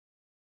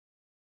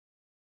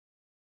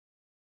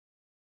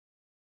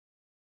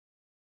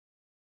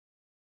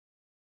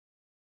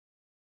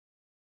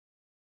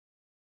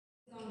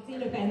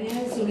Le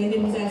panel sur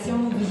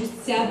l'indemnisation du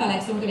justiciable par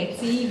l'action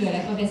collective, la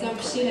professeure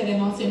Piché l'avait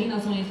mentionné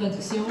dans son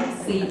introduction,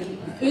 c'est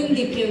une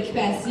des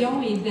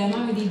préoccupations et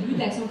évidemment un des buts de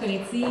l'action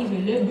collective.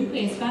 Le but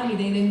principal est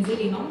d'indemniser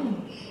les membres.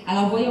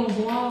 Alors voyons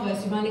voir,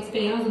 suivant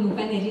l'expérience de nos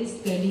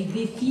panélistes, les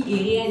défis et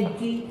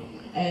réalités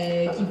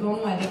qui vont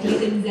avec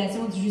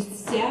l'indemnisation du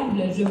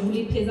justiciable. Je vous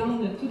les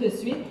présente tout de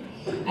suite.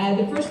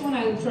 The first one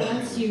I will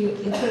introduce you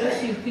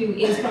to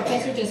is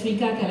Professor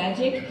Jasminka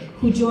Kalajdzic,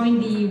 who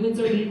joined the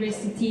Windsor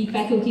University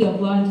Faculty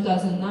of Law in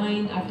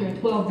 2009 after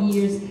 12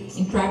 years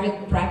in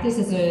private practice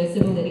as a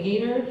civil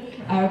litigator.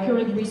 Our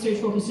current research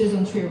focuses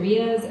on three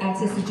areas: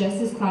 access to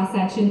justice, class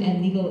action,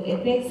 and legal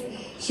ethics.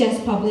 She has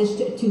published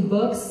 2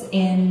 books.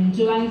 In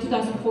July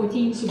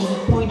 2014, she was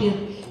appointed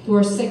to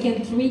her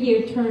second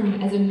 3-year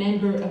term as a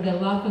member of the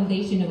Law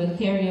Foundation of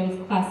Ontario's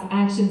Class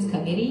Actions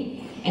Committee,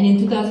 and in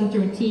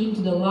 2013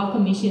 to the Law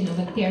Commission of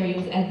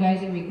Ontario's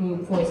advisory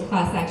group for its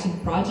class action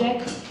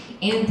project.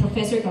 And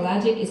Professor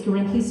Kalajdzic is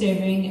currently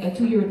serving a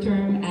 2-year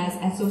term as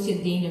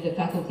Associate Dean of the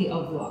Faculty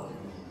of Law.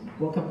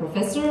 Welcome,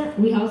 Professor.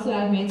 We also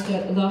have Ms.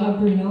 Laura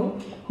Bruneau,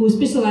 who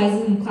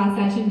specializes in class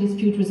action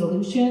dispute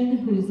resolution,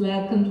 who's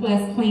led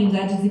complex claims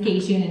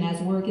adjudication and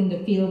has worked in the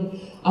field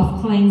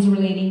of claims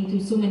relating to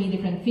so many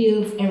different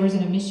fields: errors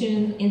and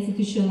omission,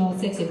 institutional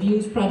sex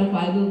abuse, product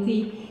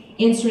liability,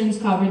 insurance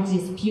coverage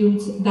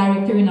disputes,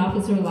 director and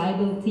officer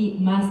liability,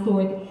 mass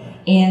tort,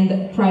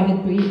 and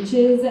private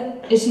breaches.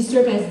 She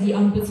served as the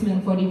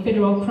Ombudsman for the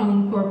Federal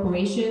Crown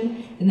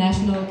Corporation, the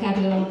National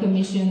Capital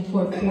Commission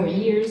for 4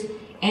 years,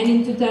 and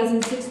in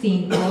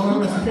 2016, Laura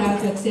was proud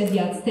to accept the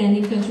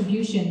Outstanding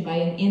Contribution by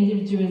an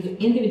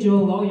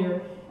individual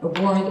lawyer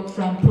award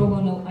from Pro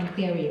Bono,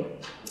 Ontario.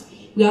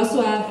 We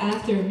also have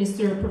after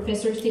Mr.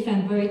 Professor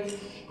Stefaan Voet,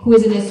 who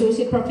is an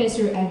associate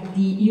professor at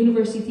the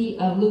University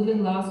of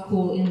Leuven Law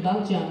School in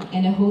Belgium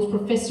and a host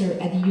professor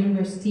at the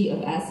University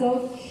of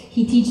s.r.l.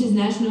 He teaches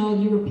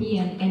national,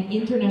 European, and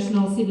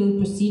international civil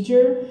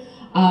procedure.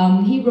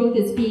 He wrote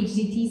his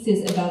PhD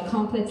thesis about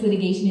complex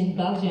litigation in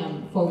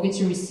Belgium, for which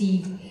he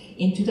received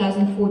in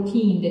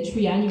 2014 the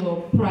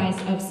triennial prize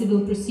of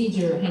civil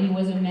procedure, and he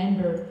was a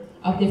member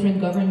of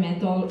different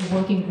governmental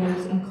working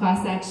groups on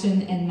class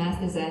action and mass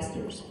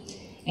disasters.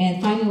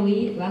 And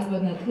finally, last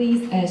but not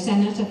least,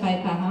 Shana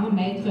Chaffai-Parent,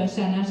 maître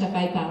Shana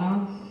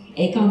Chaffai-Parent,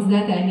 est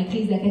candidate à la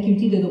maîtrise de la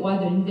faculté de droit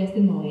de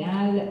l'Université de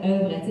Montréal,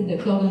 œuvre à titre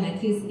de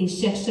coordonnatrice et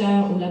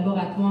chercheur au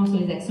laboratoire sur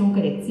les actions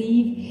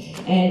collectives.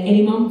 Elle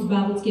est membre du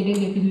barreau du Québec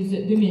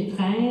depuis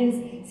 2013.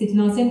 C'est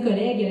une ancienne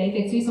collègue. Elle a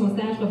effectué son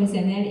stage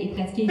professionnel et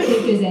pratiqué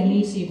quelques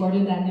années chez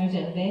Borden Ladner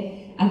Gervais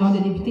avant de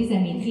débuter sa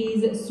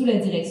maîtrise sous la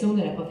direction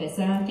de la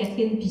professeure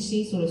Karine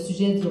Piché sur le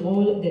sujet du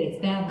rôle de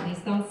l'expert dans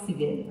l'instance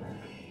civile.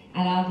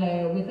 Alors,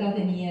 without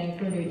any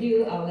further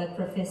ado, I'll let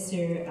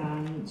Professor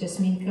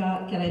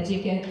Jasminka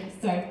Kalajdzic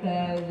start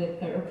with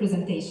her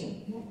presentation.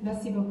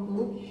 Merci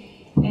beaucoup.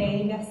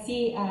 Et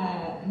merci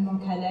à mon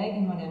collègue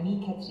et mon amie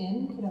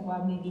Catherine pour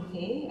avoir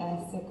m'invité à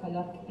ce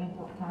colloque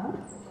important.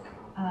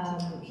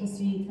 Je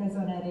suis très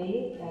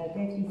honorée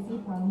d'être ici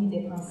parmi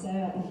des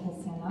penseurs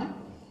impressionnants.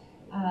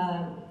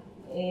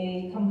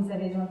 Et comme vous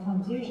avez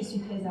entendu, je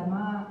suis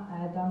présentement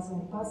dans un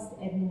poste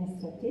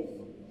administratif.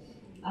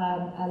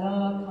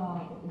 Alors,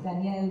 quand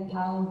Daniel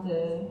parle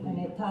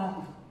d'un état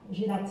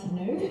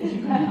gélatineux, je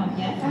comprends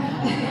bien.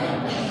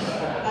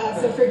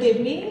 So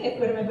forgive me if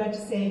what I'm about to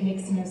say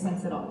makes no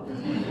sense at all.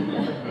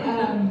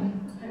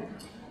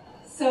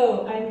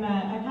 So I'm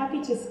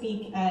happy to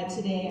speak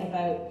today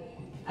about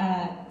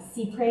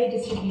s.e.n.c.r.l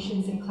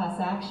distributions and class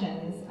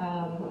actions.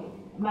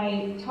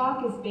 My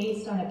talk is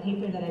based on a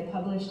paper that I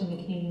published in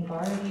the Canadian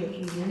Bar Review a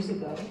few years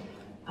ago.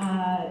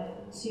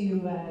 To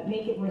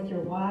make it worth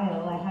your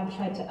while, I have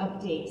tried to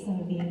update some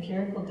of the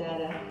empirical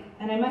data.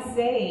 And I must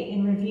say,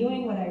 in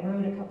reviewing what I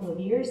wrote a couple of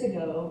years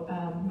ago,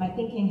 my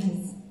thinking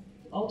has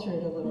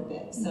altered a little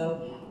bit. So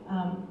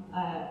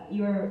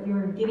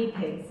your guinea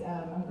pigs,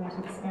 I'm going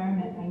to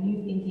experiment my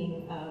new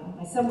thinking,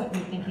 my somewhat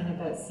new thinking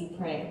about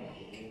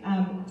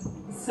s.e.n.c.r.l.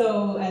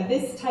 So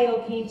this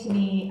title came to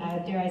me,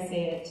 dare I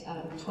say it,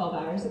 12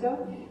 hours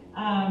ago,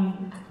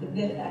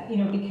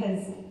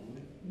 because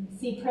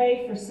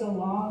s.e.n.c.r.l for so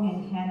long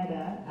in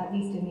Canada, at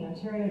least in the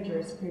Ontario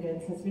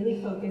jurisprudence, has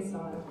really focused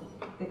on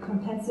the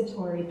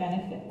compensatory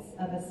benefits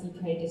of a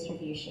s.e.n.c.r.l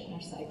distribution or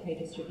s.e.n.c.r.l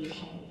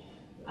distribution.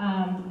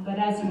 But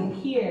as you'll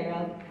hear,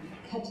 I'll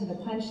cut to the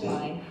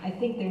punchline, I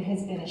think there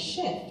has been a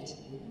shift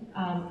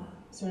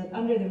sort of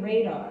under the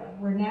radar,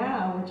 where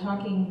now we're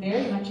talking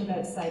very much about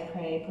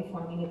s.e.n.c.r.l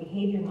performing a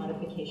behavior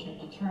modification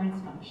of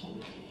deterrence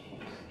function.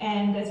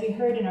 And as we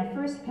heard in our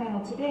first panel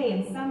today,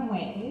 in some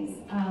ways,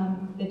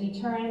 the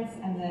deterrence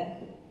and the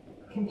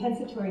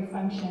compensatory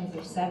functions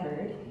are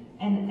severed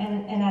and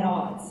at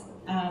odds.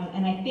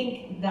 And I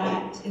think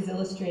that is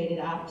illustrated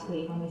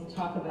aptly when we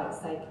talk about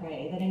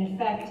s.e.n.c.r.l, that in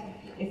effect,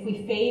 if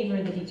we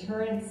favor the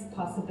deterrence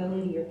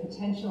possibility or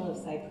potential of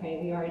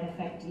s.e.n.c.r.l, we are in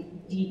effect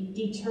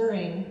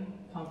deterring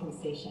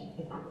compensation.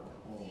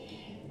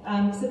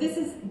 So this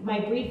is my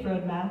brief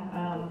roadmap.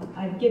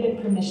 I've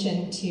given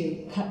permission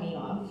to cut me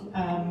off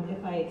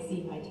if I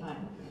exceed my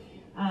time.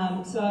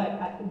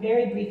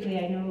 Very briefly,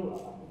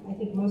 I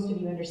think most of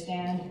you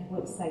understand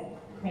what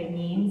cyprès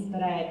means,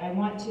 but I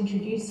want to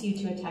introduce you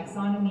to a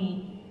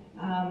taxonomy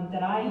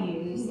that I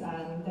use,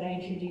 that I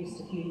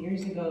introduced a few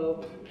years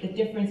ago, the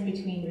difference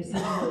between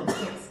residual and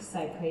fixed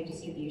cyprès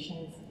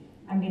distributions.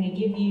 I'm going to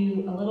give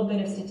you a little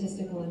bit of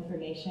statistical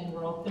information.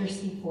 We're all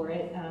thirsty for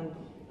it.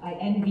 I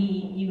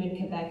envy you in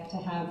Quebec to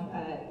have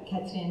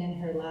Catherine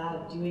in her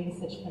lab doing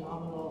such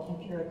phenomenal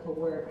empirical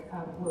work.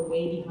 We're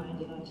way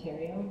behind in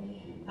Ontario.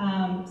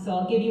 So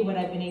I'll give you what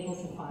I've been able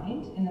to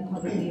find in the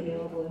publicly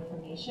available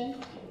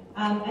information.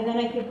 And then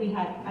I think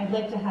I'd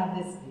like to have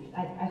this,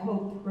 I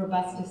hope,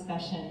 robust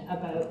discussion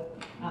about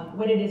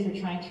what it is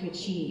we're trying to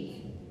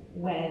achieve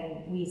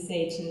when we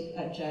say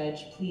to a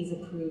judge, please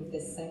approve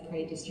this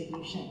cyprès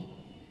distribution.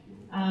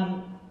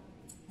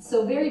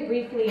 So very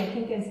briefly, I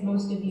think as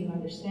most of you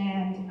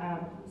understand,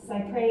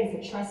 cyprès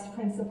is a trust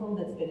principle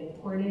that's been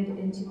imported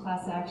into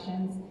class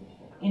actions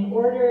in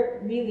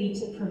order really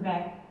to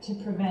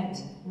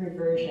prevent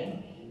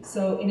reversion.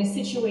 So in a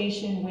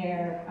situation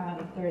where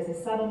there is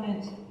a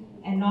settlement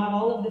and not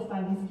all of the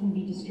funds can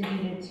be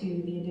distributed to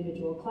the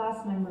individual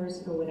class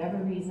members for whatever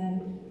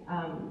reason,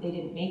 they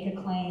didn't make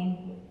a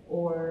claim,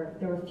 or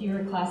there were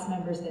fewer class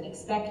members than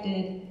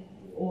expected,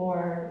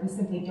 or we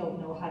simply don't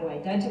know how to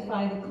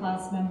identify the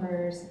class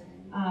members.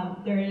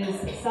 There is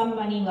some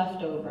money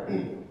left over,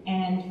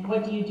 and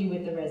what do you do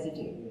with the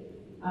residue?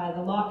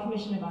 The Law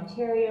Commission of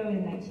Ontario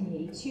in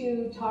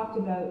 1982 talked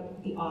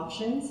about the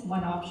options.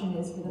 One option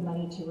is for the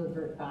money to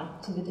revert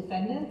back to the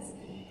defendants.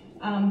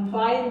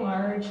 By and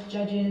large,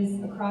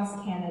 judges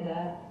across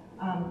Canada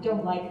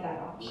don't like that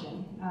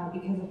option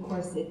because, of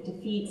course, it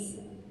defeats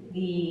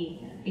the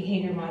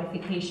behavior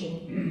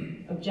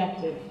modification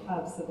objective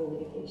of civil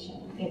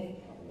litigation. If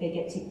they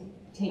get to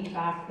take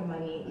back the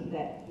money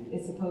that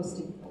is supposed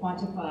to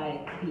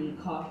quantify the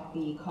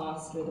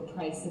cost or the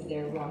price of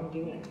their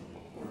wrongdoing.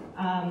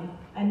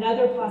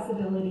 Another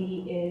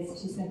possibility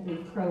is to simply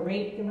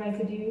prorate the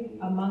residue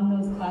among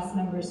those class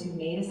members who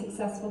made a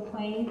successful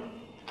claim.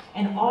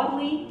 And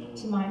oddly,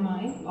 to my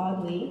mind,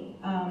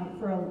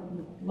 for a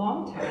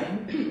long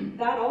time,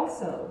 that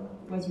also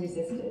was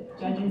resisted.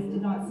 Judges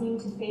did not seem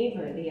to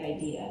favor the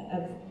idea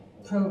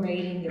of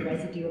prorating the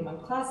residue among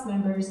class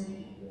members,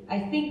 I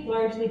think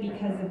largely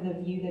because of the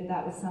view that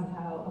that was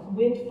somehow a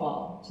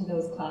windfall to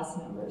those class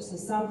members. So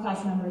some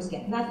class members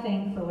get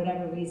nothing for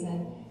whatever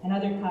reason, and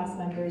other class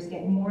members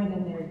get more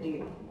than their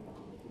due.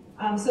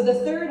 So the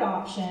third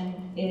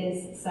option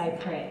is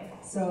cyprès.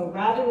 So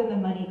rather than the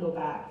money go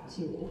back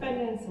to the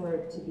defendants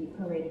or to be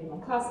prorated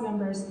among class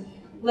members,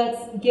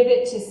 let's give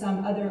it to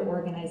some other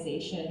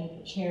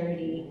organization,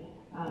 charity,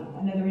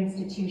 another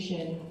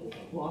institution,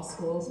 law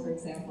schools, for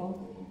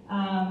example.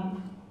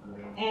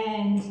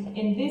 And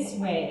in this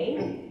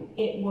way,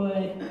 it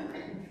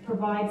would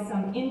provide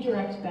some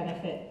indirect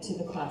benefit to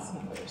the class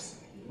members.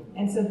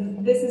 And so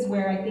this is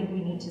where I think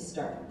we need to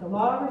start. The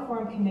Law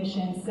Reform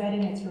Commission said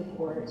in its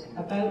report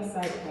about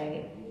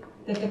cyprès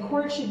that the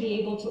court should be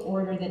able to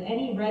order that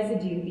any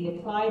residue be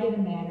applied in a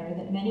manner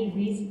that may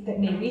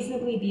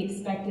reasonably be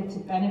expected to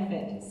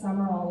benefit some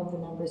or all of the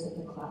members of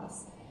the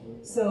class.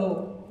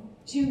 So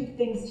two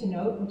things to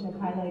note, which I've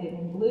highlighted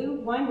in blue.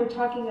 One, we're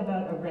talking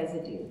about a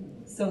residue.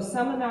 So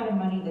some amount of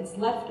money that's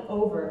left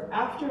over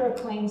after a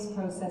claims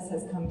process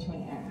has come to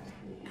an end.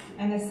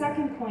 And the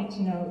second point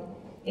to note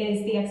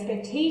is the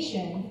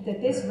expectation that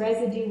this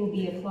residue will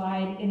be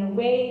applied in a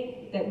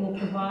way that will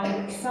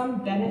provide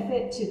some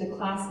benefit to the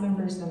class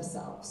members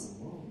themselves.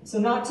 So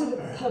not to the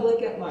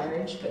public at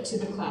large, but to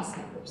the class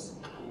members.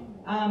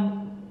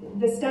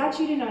 The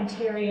statute in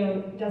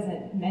Ontario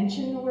doesn't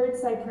mention the word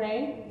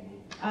cyprès,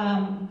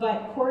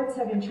 but courts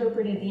have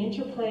interpreted the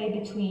interplay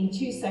between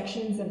two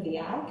sections of the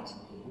Act.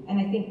 And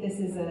I think this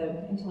is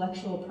an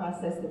intellectual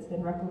process that's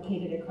been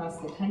replicated across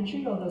the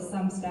country, although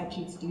some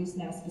statutes do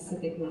now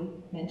specifically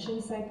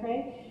mention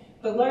cyprès.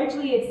 But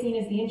largely it's seen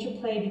as the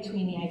interplay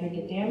between the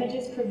aggregate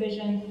damages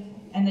provision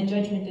and the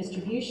judgment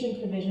distribution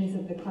provisions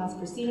of the Class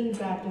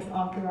Proceedings Act as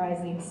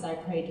authorizing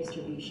cyprès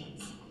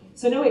distributions.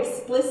 So no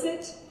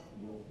explicit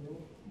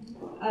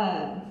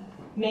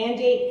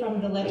mandate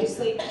from the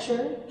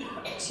legislature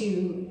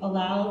to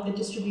allow the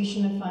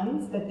distribution of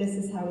funds, but this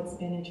is how it's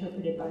been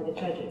interpreted by the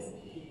judges.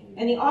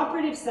 And the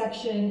operative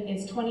section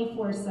is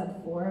 24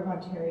 sub 4 of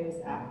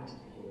Ontario's Act.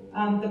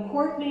 The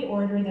court may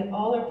order that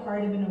all or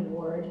part of an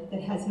award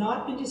that has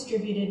not been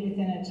distributed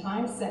within a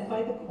time set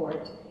by the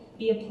court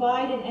be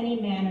applied in any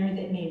manner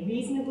that may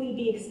reasonably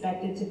be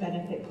expected to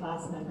benefit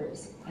class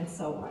members, and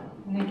so on.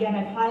 And again,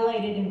 I've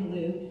highlighted in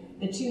blue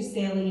the two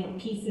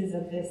salient pieces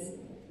of this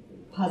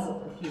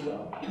puzzle, if you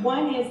will.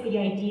 One is the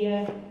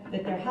idea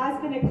that there has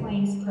been a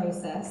claims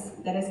process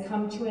that has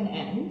come to an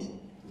end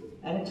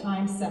at a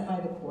time set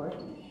by the court,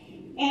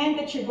 and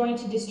that you're going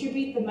to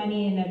distribute the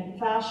money in a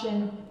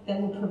fashion that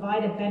will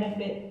provide a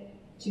benefit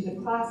to the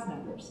class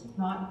members,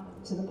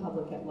 not to the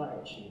public at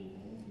large.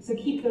 So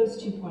keep those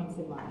 2 points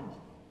in mind.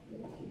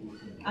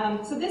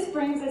 So this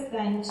brings us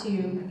then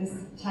to this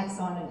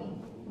taxonomy.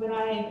 When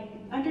I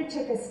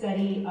undertook a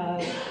study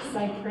of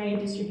cyprès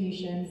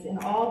distributions in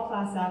all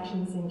class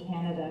actions in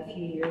Canada a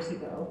few years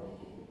ago.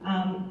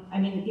 I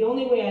mean, the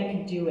only way I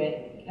could do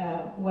it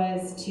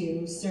was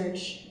to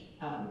search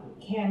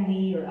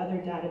CanLI or other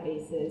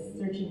databases,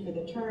 searching for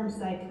the term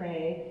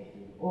cyprès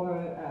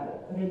or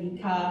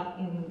reliquat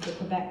in the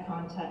Quebec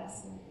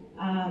context.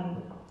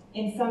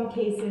 In some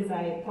cases,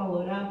 I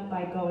followed up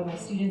by going, my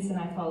students and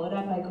I followed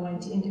up by going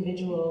to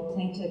individual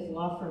plaintiff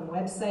law firm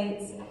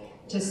websites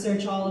to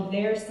search all of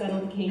their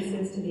settled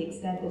cases to the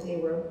extent that they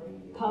were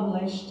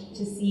published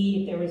to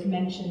see if there was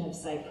mention of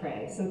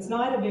cyprès. So it's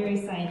not a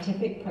very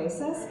scientific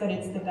process, but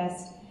it's the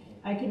best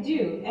I could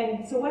do.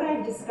 And so what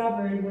I've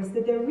discovered was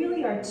that there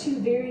really are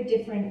two very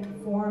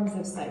different forms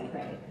of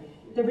cyprès.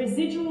 The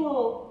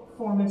residual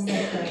form of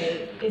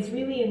cyprès is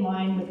really in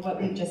line with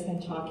what we've just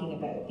been talking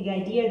about. The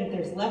idea that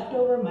there's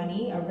leftover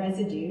money, a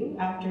residue,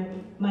 after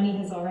money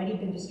has already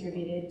been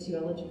distributed to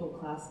eligible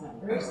class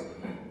members.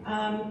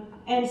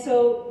 And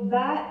so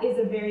that is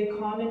a very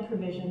common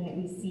provision that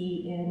we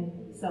see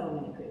in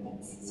settlement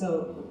agreements.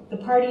 So the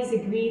parties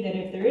agree that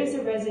if there is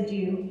a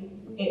residue,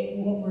 it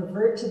won't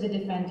revert to the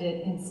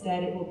defendant.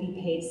 Instead, it will be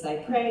paid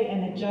cyprès,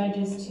 and the judge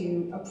is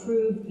to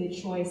approve the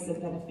choice of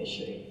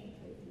beneficiary.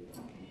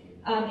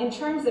 In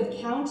terms of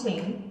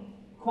counting,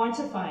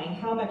 quantifying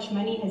how much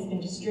money has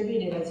been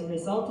distributed as a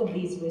result of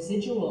these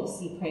residual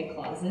cyprès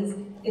clauses,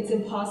 it's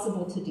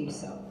impossible to do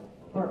so,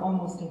 or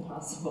almost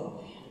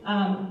impossible.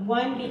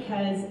 One,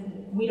 because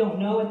we don't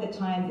know at the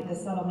time that the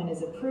settlement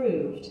is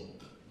approved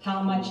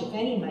how much, if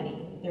any,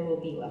 money there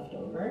will be left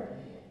over.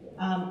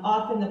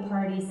 Often the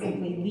parties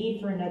simply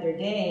leave for another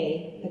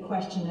day the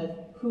question of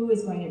who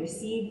is going to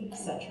receive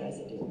such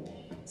residue.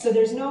 So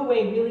there's no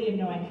way really of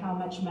knowing how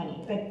much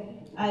money. But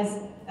as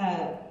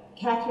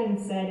Catherine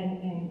said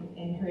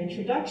in her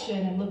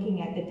introduction, and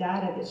looking at the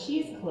data that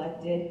she's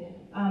collected,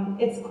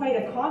 it's quite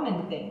a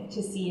common thing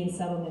to see in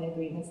settlement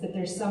agreements that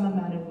there's some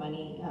amount of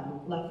money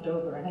left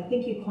over. And I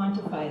think you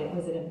quantified it,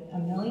 was it a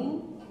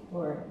million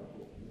or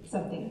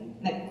something?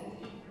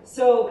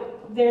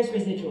 So there's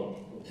residual.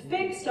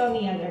 Fixed, on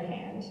the other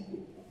hand,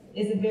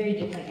 is a very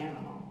different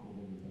animal.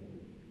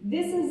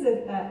 This is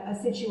a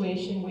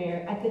situation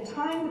where at the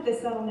time that the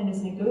settlement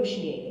is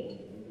negotiated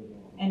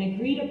and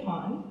agreed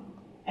upon,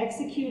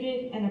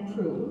 executed and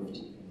approved,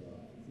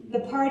 the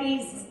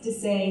parties to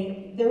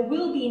say there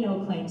will be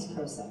no claims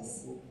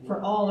process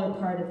for all or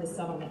part of the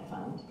settlement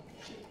fund.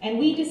 And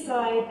we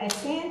decide at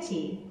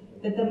s.e.n.c.r.l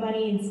that the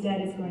money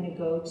instead is going to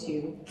go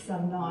to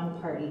some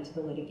non-party to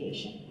the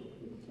litigation.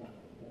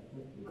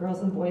 Girls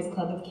and Boys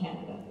Club of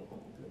Canada,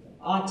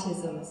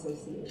 Autism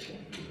Association,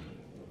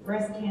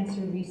 Breast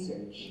Cancer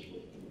Research,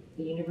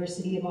 the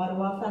University of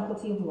Ottawa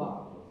Faculty of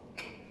Law,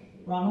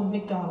 Ronald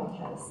McDonald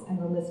House, and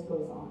the list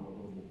goes on.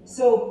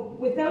 So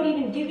without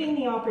even giving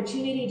the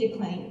opportunity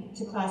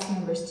to class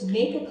members to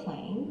make a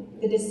claim,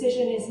 the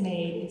decision is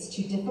made, it's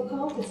too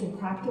difficult, it's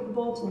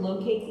impracticable to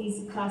locate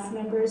these class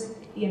members,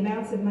 the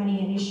amounts of money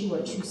in issue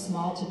are too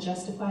small to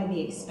justify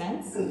the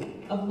expense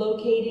of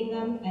locating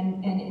them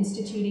and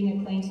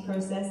instituting a claims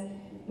process.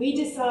 We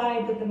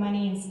decide that the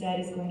money instead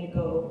is going to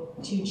go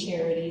to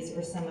charities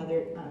or some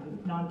other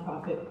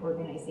nonprofit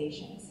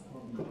organizations.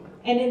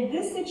 And in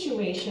this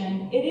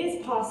situation, it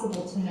is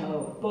possible to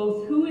know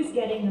both who is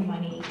getting the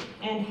money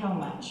and how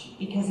much,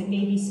 because it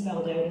may be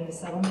spelled out in the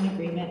settlement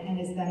agreement and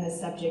is then the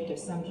subject of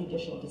some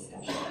judicial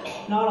discussion.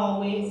 Not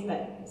always,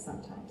 but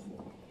sometimes.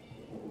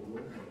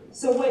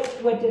 So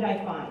what did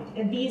I find?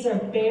 And these are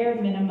bare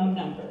minimum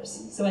numbers.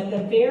 So at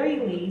the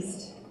very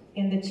least,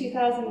 in the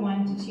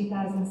 2001 to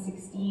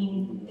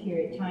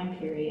 2016 time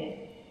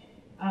period,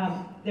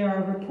 there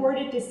are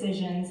reported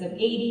decisions of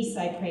 80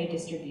 cyprès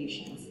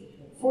distributions,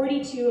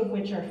 42 of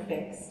which are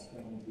fixed,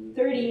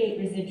 38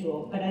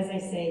 residual, but as I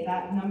say,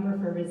 that number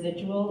for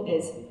residual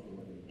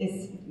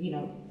is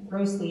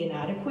grossly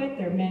inadequate.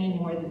 There are many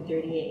more than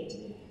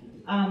 38.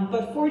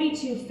 But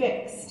 42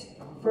 fixed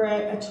for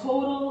a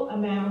total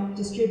amount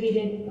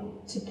distributed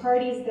to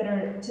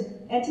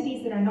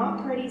entities that are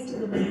not parties to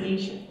the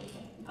litigation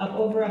of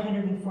over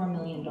 $104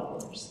 million.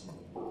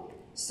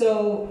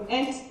 So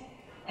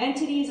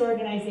entities,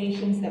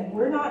 organizations that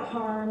were not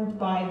harmed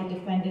by the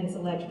defendant's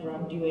alleged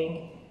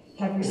wrongdoing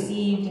have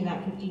received in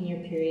that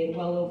 15-year period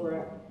well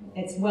over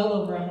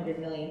 100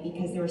 million,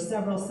 because there were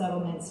several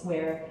settlements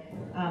where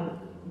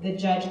the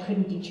judge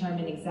couldn't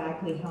determine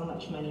exactly how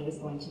much money was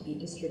going to be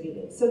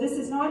distributed. So this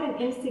is not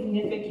an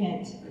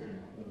insignificant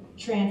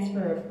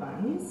transfer of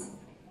funds.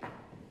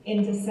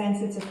 In the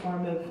sense, it's a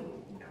form of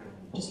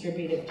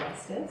distributive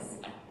justice.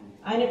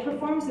 And it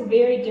performs a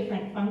very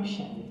different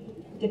function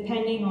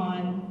depending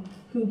on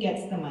who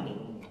gets the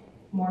money.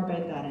 More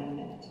about that in a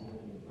minute.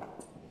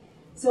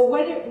 So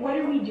what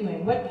are we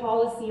doing? What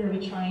policy are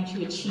we trying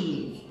to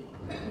achieve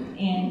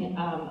in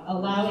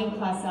allowing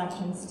class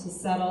actions to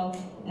settle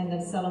and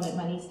the settlement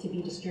monies to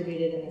be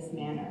distributed in this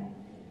manner?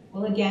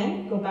 Well,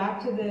 again, go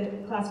back to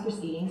the Class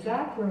Proceedings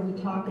Act, where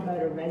we talk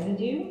about a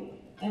residue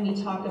and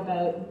we talk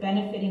about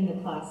benefiting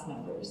the class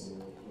members.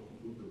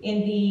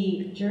 In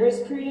the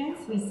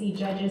jurisprudence, we see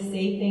judges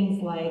say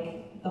things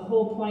like, The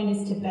whole point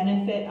is to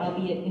benefit,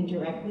 albeit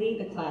indirectly,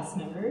 the class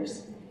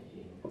members.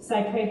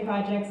 Cypre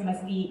projects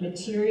must be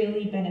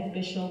materially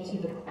beneficial to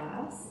the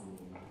class.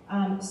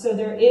 So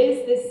there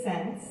is this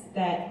sense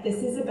that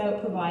this is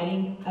about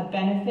providing a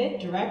benefit,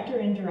 direct or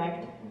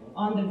indirect,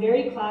 on the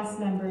very class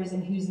members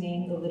in whose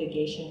name the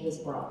litigation was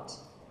brought.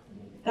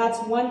 That's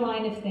one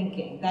line of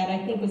thinking that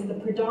I think was the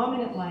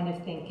predominant line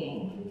of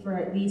thinking for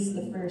at least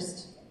the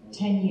first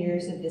 10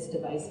 years of this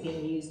device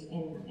being used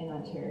in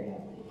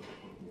Ontario.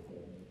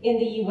 In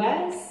the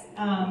US,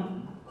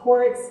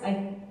 courts,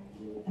 and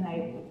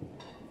I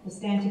will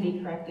stand to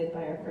be corrected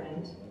by our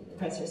friend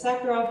Professor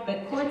Sakharov,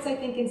 but courts, I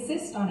think,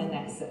 insist on a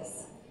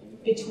nexus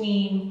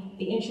between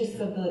the interests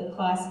of the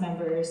class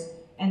members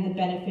and the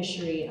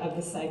beneficiary of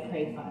the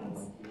cypre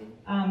funds.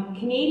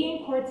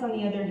 Canadian courts, on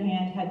the other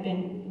hand, have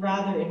been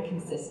rather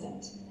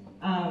inconsistent.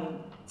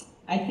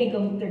 I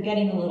think they're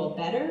getting a little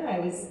better. I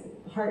was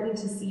heartened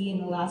to see in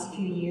the last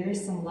few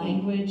years some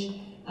language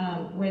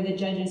where the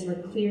judges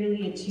were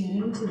clearly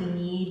attuned to the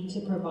need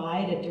to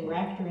provide a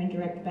direct or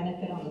indirect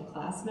benefit on the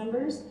class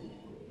members.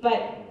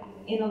 But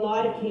in a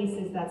lot of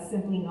cases, that's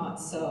simply not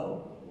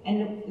so.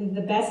 And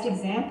the best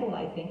example,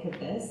 I think, of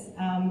this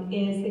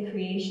is the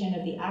creation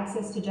of the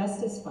Access to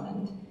Justice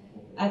Fund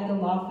at the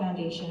Law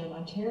Foundation of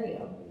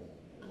Ontario.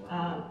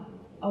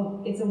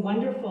 It's a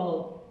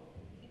wonderful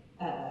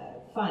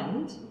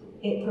fund.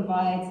 It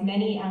provides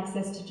many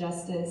access to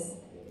justice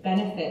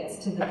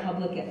benefits to the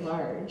public at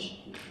large,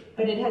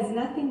 but it has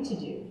nothing to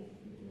do,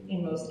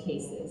 in most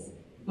cases,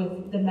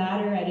 with the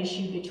matter at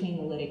issue between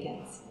the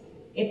litigants.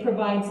 It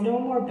provides no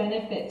more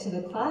benefit to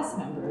the class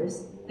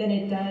members than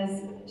it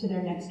does to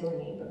their next door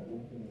neighbor.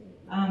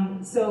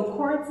 So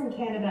courts in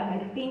Canada,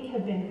 I think,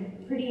 have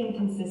been pretty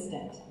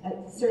inconsistent,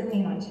 certainly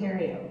in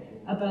Ontario,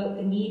 about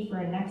the need for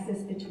a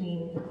nexus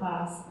between the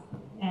class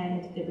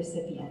and the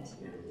recipient.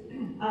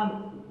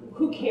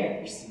 Who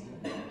cares?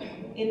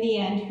 In the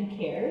end, who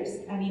cares?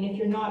 I mean, if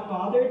you're not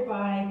bothered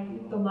by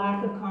the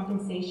lack of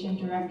compensation,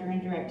 direct or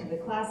indirect, to the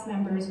class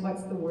members,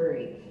 what's the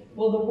worry?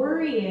 Well, the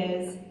worry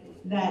is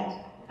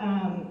that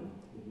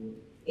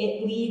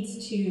it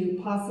leads to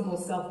possible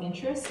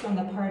self-interest on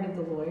the part of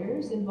the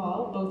lawyers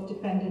involved, both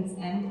defendants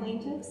and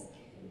plaintiffs.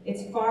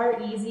 It's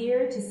far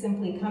easier to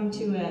simply come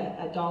to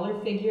a dollar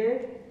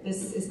figure.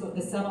 This is what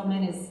the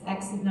settlement is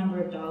X number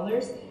of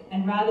dollars,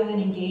 and rather than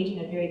engage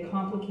in a very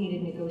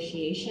complicated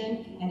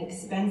negotiation and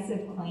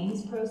expensive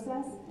claims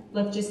process,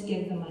 let's just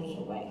give the money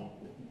away.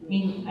 I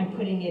mean, I'm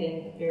putting it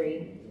in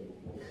very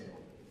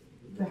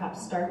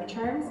perhaps stark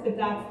terms, but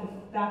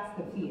that's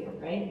the fear,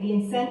 right? The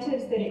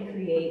incentives that it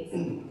creates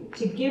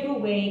to give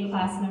away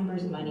class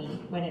members'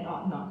 money when it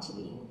ought not to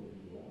be.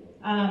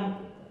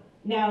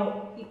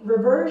 Now,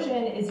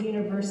 reversion is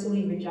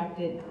universally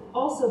rejected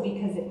also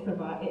because it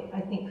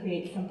I think,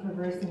 creates some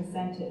perverse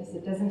incentives.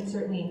 It doesn't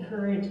certainly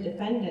encourage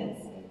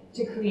defendants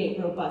to create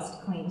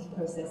robust claims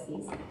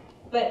processes.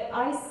 But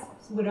I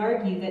would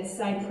argue that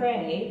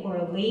cypre, or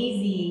a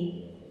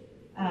lazy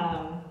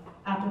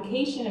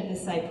application of the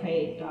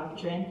cypre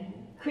doctrine,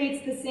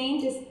 creates the same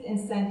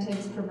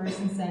incentives, perverse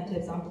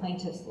incentives, on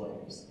plaintiffs'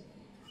 lawyers.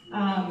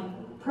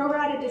 Pro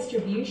rata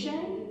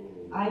distribution,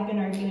 I've been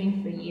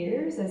arguing for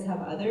years, as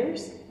have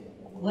others.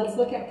 Let's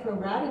look at pro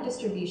rata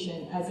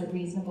distribution as a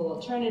reasonable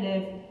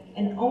alternative,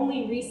 and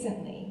only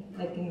recently,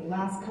 like in the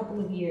last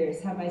couple of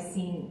years, have I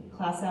seen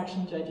class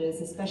action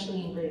judges,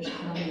 especially in British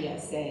Columbia,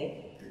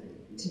 say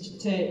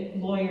to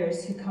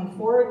lawyers who come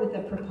forward with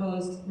a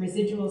proposed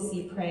residual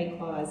cypre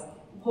clause,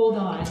 hold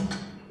on,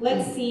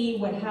 let's see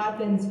what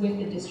happens with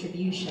the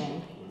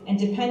distribution, and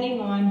depending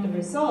on the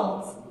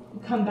results,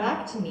 come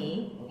back to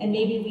me, and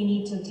maybe we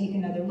need to take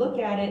another look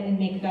at it and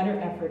make better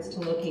efforts to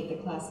locate the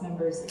class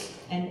members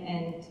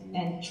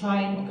and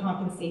try and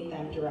compensate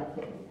them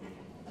directly.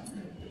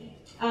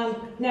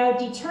 Now,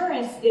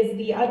 deterrence is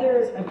the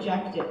other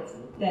objective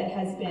that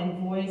has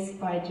been voiced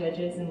by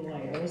judges and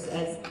lawyers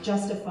as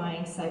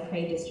justifying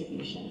cypre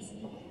distributions.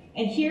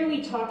 And here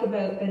we talk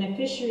about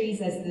beneficiaries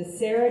as the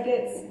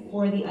surrogates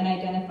or the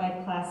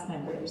unidentified class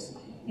members.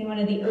 In one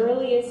of the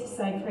earliest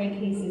cypre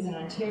cases in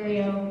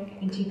Ontario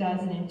in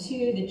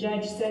 2002, the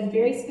judge said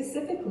very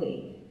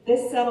specifically,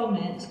 this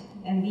settlement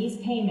and these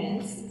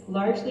payments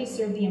largely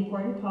serve the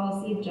important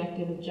policy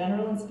objective of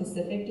general and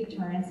specific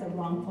deterrence of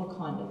wrongful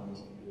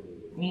conduct.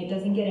 I mean, it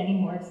doesn't get any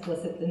more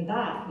explicit than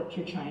that, what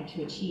you're trying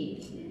to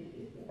achieve.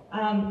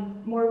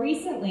 More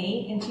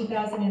recently, in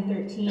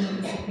 2013,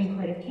 in the Supreme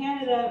Court of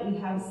Canada, we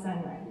have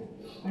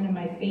s.e.n.c.r.l, one of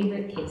my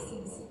favorite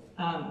cases.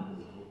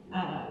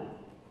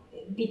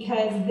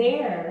 Because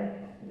there,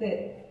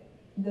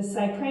 the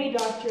cypre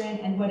doctrine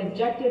and what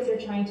objectives are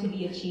trying to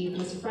be achieved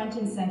was front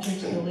and center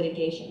to the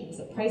litigation. It was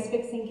a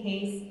price-fixing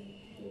case.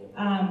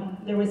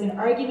 There was an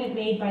argument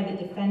made by the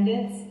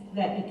defendants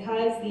that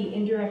because the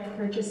indirect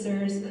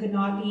purchasers could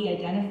not be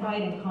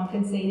identified and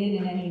compensated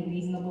in any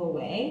reasonable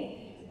way,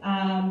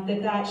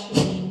 that should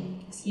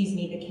mean,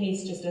 the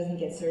case just doesn't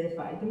get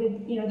certified.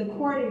 The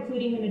court,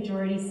 including the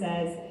majority,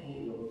 says,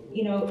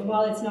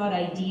 while it's not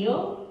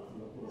ideal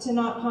to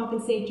not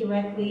compensate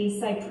directly.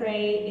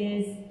 Cyprès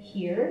is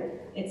here.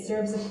 It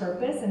serves a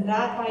purpose, and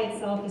that by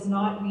itself is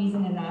not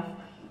reason enough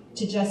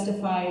to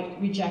justify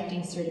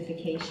rejecting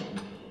certification.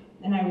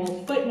 And I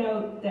will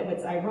footnote that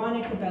what's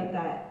ironic about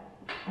that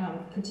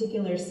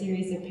particular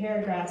series of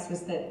paragraphs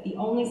was that the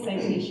only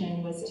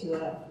citation was to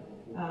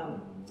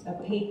a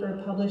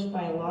paper published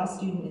by a law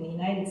student in the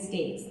United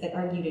States that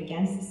argued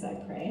against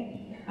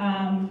cyprès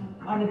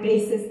on the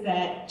basis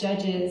that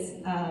judges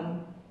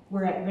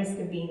were at risk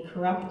of being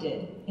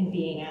corrupted in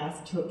being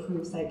asked to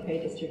approve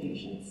cyprès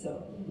distribution.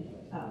 So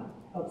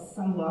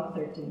some law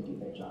clerk didn't do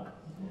their job.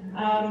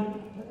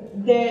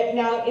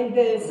 Now, in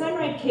the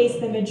s.e.n.c.r.l case,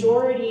 the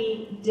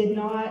majority did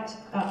not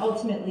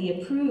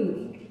ultimately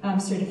approve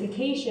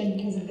certification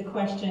because of the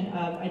question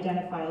of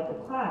identifiable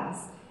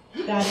class.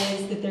 That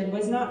is, that there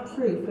was not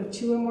proof of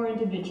 2 or more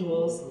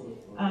individuals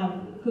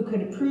who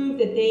could prove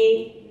that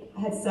they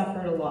had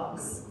suffered a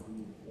loss.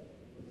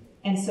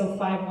 And so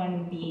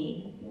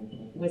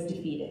 5.1b was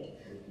defeated.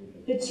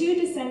 The 2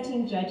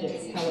 dissenting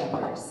judges,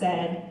 however,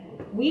 said,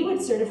 we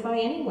would certify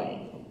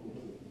anyway.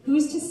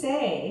 Who's to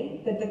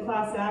say that the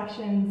class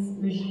actions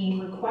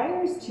regime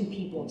requires 2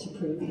 people to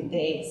prove that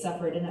they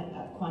suffered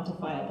a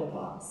quantifiable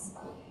loss?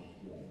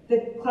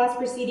 The Class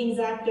Proceedings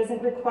Act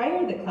doesn't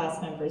require that class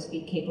members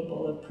be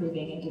capable of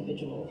proving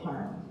individual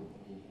harm.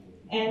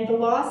 And the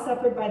loss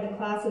suffered by the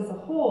class as a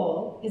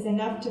whole is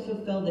enough to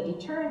fulfill the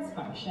deterrence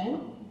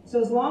function. So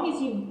as long as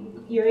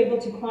you're able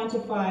to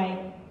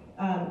quantify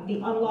the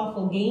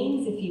unlawful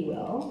gains, if you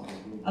will,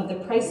 of the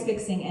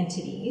price-fixing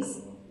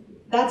entities,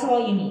 that's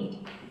all you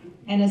need.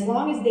 And as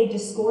long as they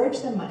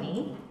disgorge the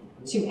money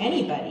to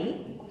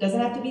anybody, doesn't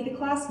have to be the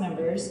class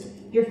members,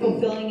 you're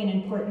fulfilling an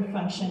important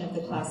function of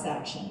the class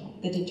action,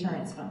 the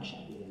deterrence function.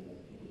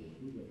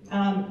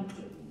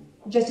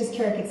 Justice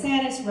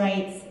Karakatsanis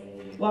writes,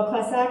 while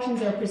class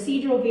actions are a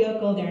procedural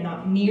vehicle, they're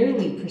not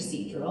merely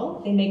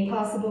procedural. They make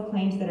possible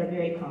claims that are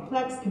very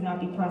complex, could not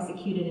be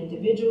prosecuted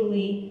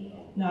individually,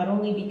 not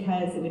only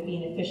because it would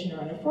be inefficient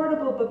or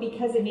unaffordable, but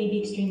because it may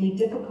be extremely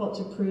difficult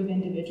to prove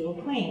individual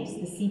claims.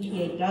 The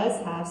CPA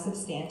does have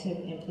substantive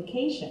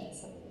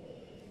implications.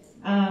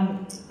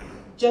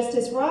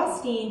 Justice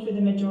Rothstein, for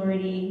the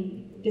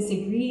majority,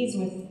 disagrees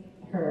with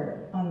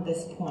her on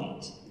this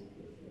point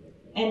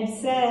and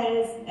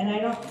says, and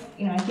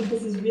I think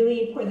this is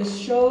really important, this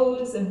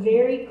shows a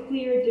very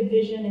clear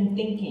division in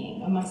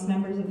thinking amongst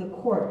members of the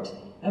court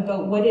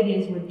about what it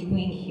is we're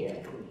doing here.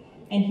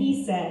 And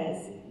he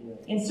says,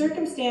 in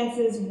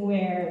circumstances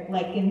where,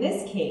 like in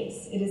this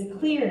case, it is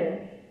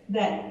clear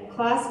that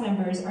class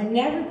members are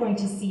never going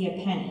to see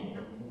a penny,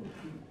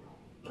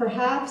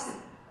 perhaps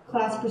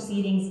class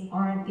proceedings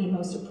aren't the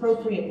most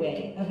appropriate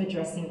way of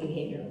addressing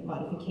behavior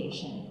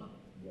modification,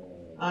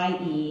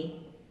 i.e.,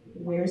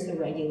 where's the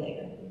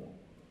regulator?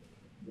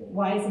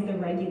 Why isn't the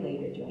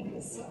regulator doing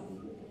this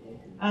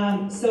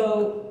stuff?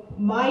 So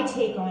my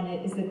take on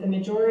it is that the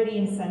majority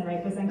in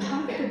s.e.n.c.r.l was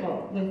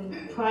uncomfortable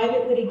with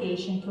private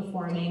litigation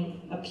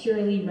performing a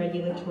purely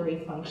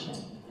regulatory function.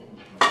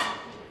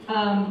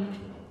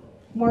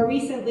 More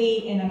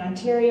recently, in an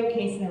Ontario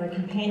case, and there were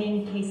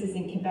companion cases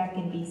in Quebec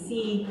and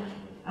BC,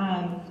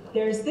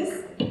 there's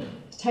this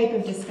type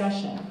of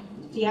discussion.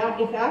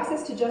 If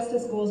access to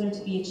justice goals are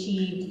to be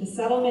achieved, the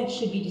settlement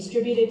should be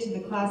distributed to the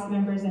class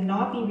members and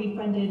not be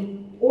refunded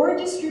or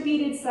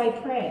distributed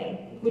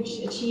cyprès, which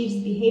achieves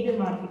behavior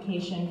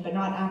modification but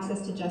not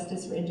access to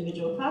justice for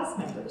individual class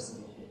members.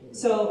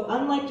 So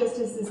unlike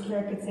Justices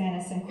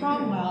Karakatsanis and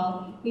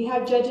Cromwell, we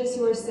have judges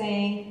who are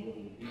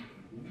saying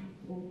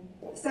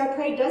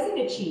cyprès doesn't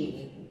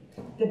achieve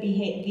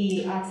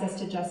the access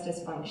to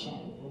justice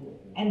function,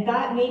 and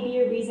that may be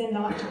a reason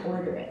not to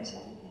order it.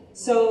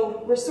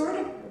 So we're sort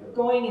of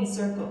going in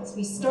circles.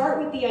 We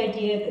start with the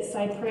idea that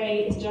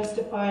cyprès is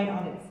justified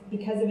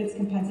because of its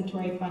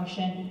compensatory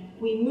function.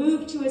 We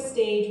move to a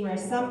stage where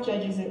some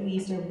judges, at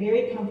least, are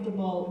very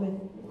comfortable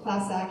with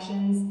class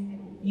actions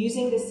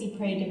using the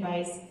cyprès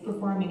device,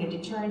 performing a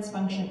deterrence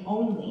function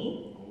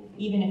only,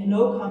 even if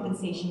no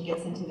compensation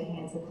gets into the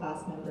hands of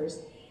class members.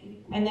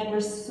 And then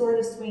we're sort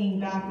of swinging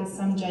back with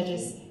some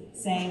judges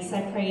saying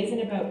cyprès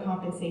isn't about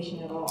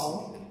compensation at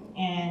all,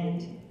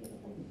 and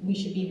we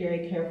should be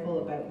very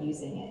careful about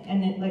using it.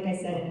 And then, like I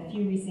said, in a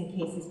few recent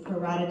cases, pro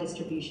rata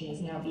distribution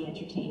is now being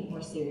entertained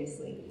more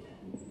seriously.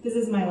 This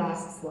is my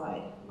last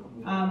slide.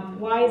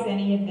 Why is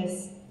any of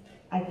this,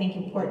 I think,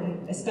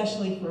 important,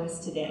 especially for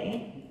us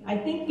today? I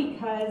think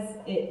because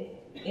it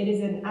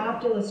is an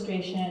apt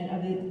illustration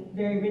of the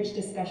very rich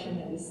discussion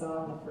that we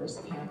saw in the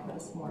first panel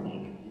this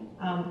morning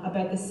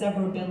about the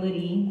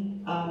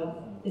severability of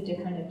the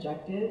different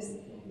objectives.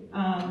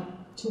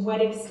 To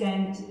what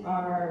extent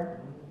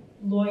are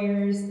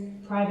lawyers,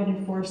 private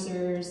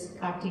enforcers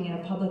acting in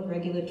a public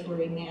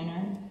regulatory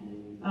manner?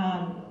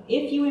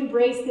 If you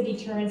embrace the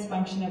deterrence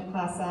function of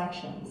class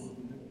actions,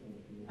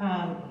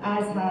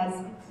 as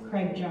has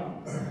Craig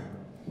Jones,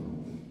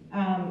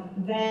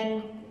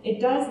 then it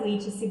does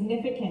lead to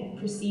significant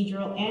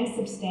procedural and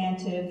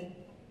substantive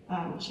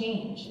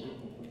change.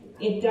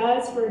 It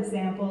does, for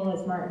example,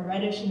 as Martin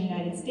Reddish in the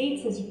United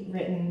States has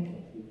written,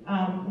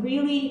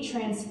 really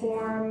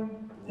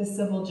transform the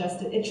civil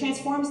justice. It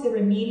transforms the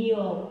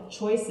remedial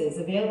choices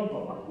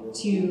available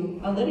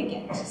to a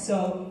litigant.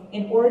 So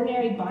in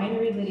ordinary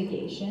binary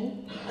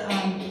litigation,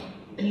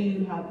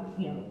 you have,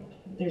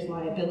 there's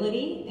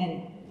liability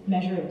and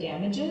measure of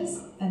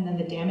damages, and then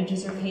the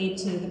damages are paid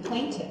to the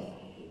plaintiff.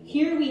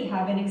 Here we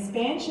have an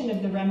expansion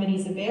of the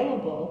remedies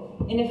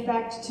available, in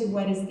effect, to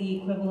what is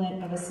the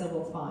equivalent of a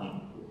civil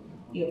fine.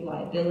 You have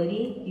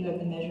liability, you have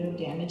the measure of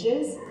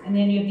damages, and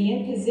then you have the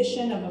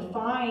imposition of a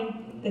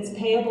fine that's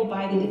payable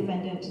by the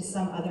defendant to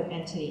some other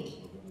entity.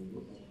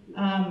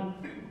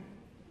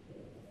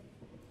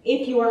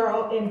 If you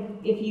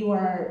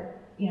are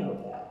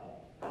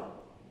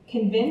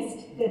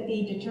convinced that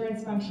the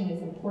deterrence function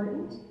is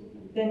important,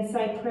 then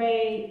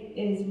cyprès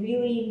is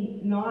really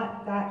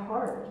not that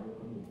hard.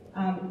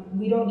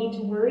 We don't need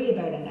to worry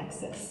about a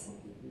nexus.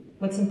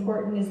 What's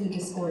important is the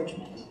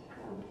disgorgement.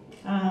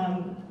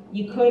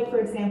 You could, for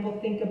example,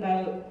 think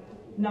about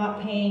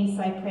not paying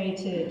cyprès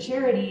to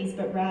charities,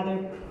 but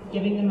rather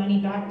giving the money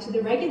back to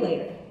the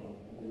regulator.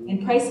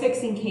 In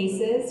price-fixing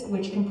cases,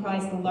 which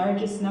comprise the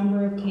largest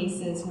number of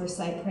cases where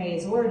cyprès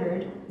is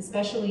ordered,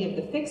 especially of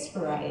the fixed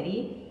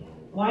variety,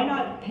 why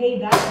not pay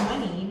that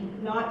money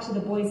not to the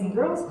Boys and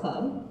Girls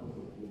Club,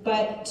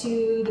 but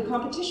to the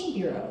Competition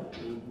Bureau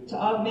to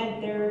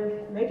augment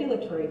their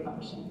regulatory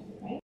function,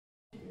 right?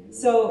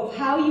 So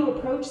how you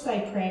approach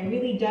cyprès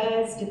really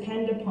does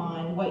depend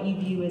upon what you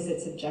view as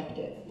its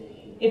objective.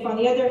 If, on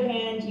the other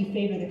hand, you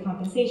favor the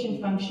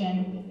compensation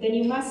function, then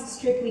you must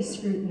strictly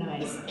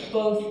scrutinize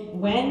both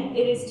when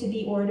it is to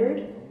be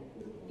ordered.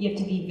 You have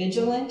to be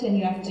vigilant, and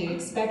you have to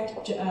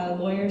expect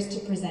lawyers to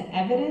present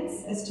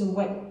evidence as to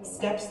what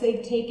steps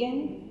they've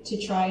taken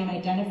to try and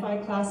identify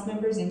class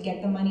members and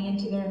get the money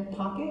into their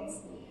pockets.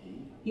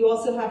 You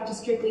also have to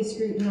strictly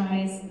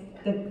scrutinize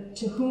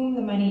to whom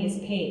the money is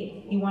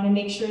paid. You want to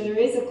make sure there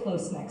is a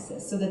close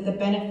nexus so that the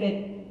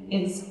benefit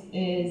is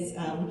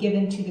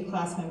given to the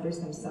class members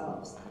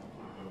themselves.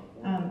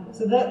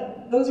 So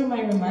those are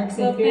my remarks.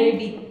 I'd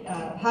be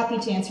happy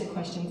to answer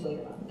questions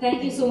later on.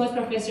 Thank you so much,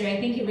 Professor. I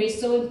think you raised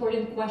so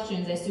important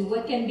questions as to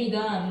what can be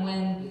done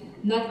when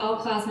not all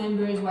class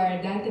members were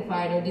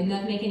identified or did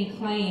not make any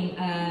claim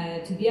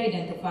to be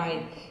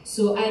identified.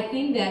 So I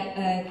think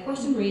that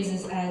question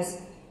raises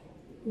as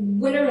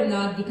whether or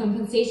not the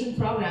compensation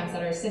programs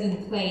that are set in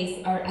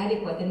place are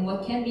adequate and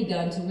what can be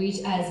done to reach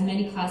as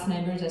many class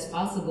members as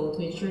possible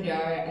to ensure they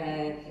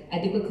are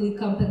adequately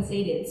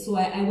compensated. So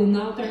I will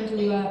now turn to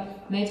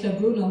Maître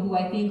Bruneau, who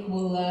I think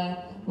will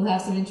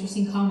have some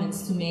interesting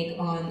comments to make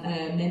on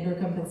member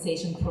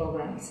compensation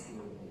programs.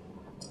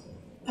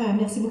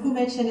 Merci beaucoup,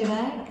 Maître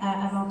Chênevert.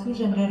 Avant tout,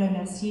 j'aimerais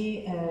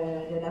remercier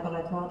le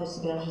laboratoire de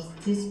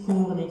cyberjustice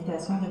pour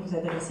l'invitation de vous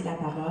adresser la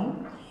parole.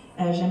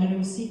 J'aimerais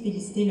aussi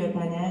féliciter le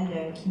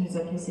panel qui nous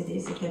a précédés,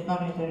 c'était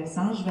fort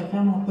intéressant. Je vais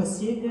faire mon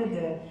possible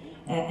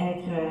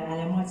d'être à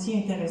la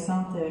moitié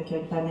intéressante que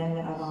le panel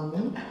avant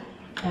nous.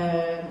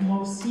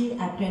 Moi aussi,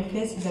 après le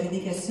fait, si vous avez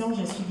des questions,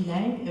 je suis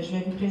bilingue. Je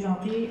vais vous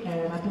présenter,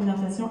 ma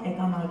présentation est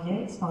en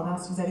anglais. Cependant,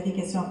 si vous avez des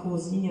questions à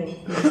poser,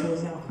 vous pouvez les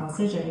poser en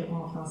français. Je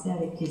réponds en français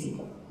avec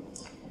plaisir.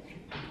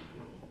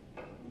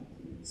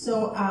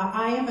 So,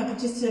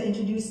 just to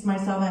introduce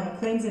myself, I'm a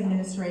claims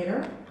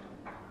administrator.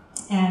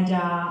 And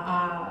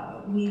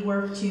we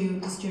work to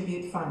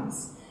distribute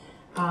funds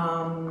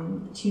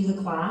to the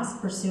class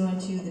pursuant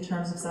to the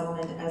terms of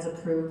settlement as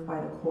approved by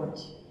the court.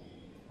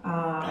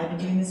 I've been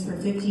doing this for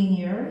 15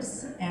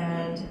 years,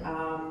 and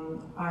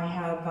I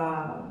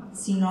have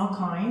seen all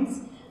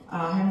kinds.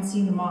 I haven't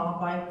seen them all,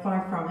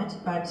 far from it,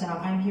 but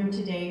I'm here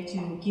today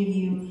to give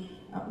you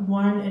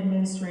one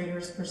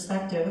administrator's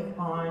perspective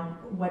on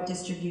what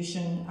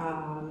distribution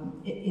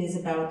is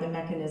about, the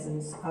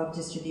mechanisms of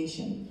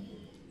distribution.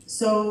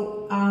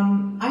 So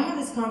I have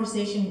this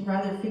conversation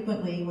rather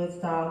frequently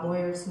with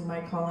lawyers who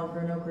might call on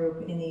Bruneau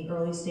Group in the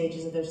early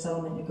stages of their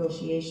settlement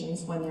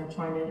negotiations when they're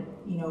trying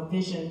to,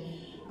 vision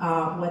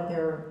what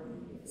their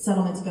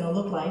settlement's going to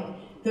look like.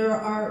 There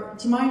are,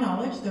 to my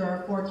knowledge, there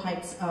are 4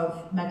 types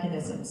of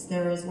mechanisms.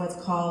 There is what's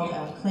called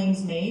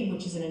claims made,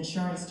 which is an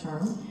insurance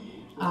term,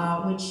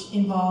 which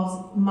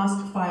involves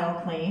must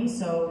file claims.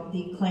 So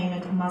the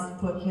claimant must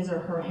put his or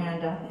her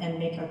hand up and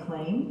make a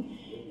claim.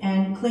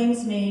 And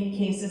claims made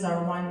cases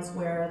are ones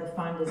where the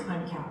fund is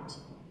uncapped.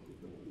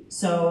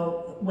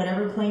 So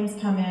whatever claims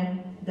come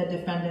in, the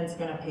defendant's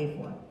going to pay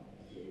for it.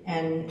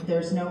 And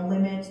there's no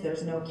limit,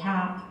 there's no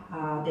cap.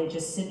 They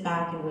just sit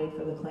back and wait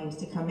for the claims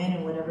to come in,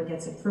 and whatever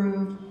gets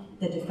approved,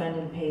 the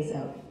defendant pays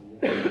out.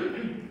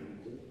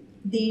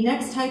 The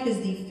next type is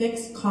the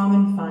fixed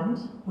common fund,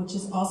 which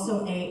is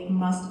also a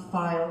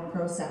must-file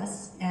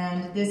process,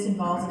 and this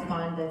involves a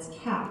fund that's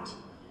capped.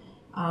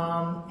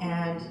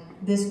 And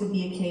this would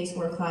be a case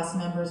where class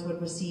members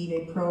would receive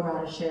a pro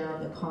rata share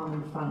of the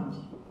common fund.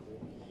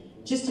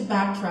 Just to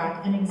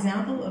backtrack, an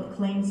example of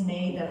claims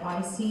made that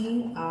I've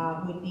seen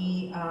would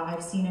be,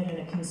 I've seen it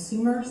in a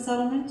consumer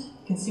settlement,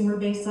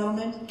 consumer-based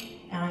settlement,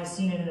 and I've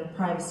seen it in a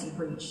privacy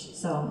breach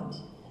settlement.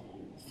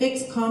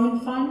 Fixed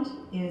common fund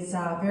is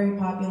very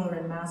popular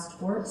in mass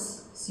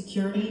torts,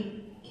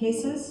 security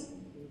cases,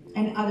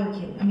 and other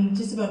cases. I mean,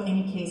 just about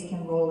any case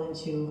can roll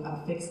into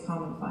a fixed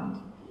common fund.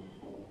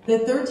 The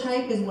third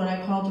type is what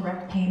I call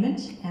direct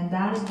payment, and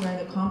that is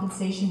where the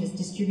compensation is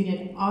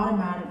distributed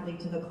automatically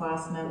to the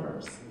class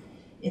members.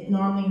 It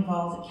normally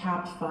involves a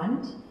capped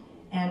fund,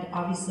 and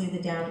obviously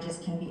the damages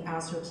can be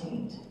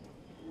ascertained.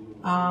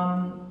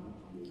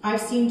 I've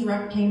seen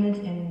direct payment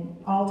in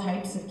all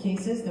types of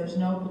cases. There's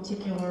no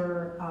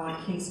particular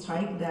case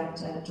type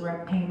that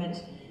direct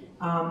payment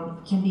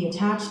can be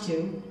attached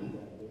to.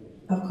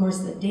 Of course,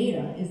 the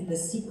data is the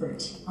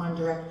secret on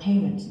direct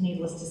payment.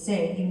 Needless to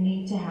say, you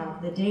need to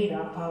have the data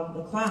of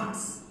the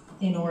class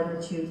in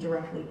order to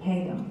directly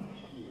pay them.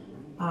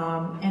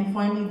 And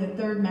finally, the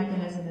third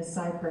mechanism is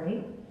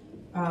cyprès,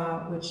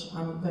 which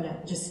I'm going to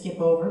just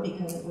skip over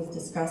because it was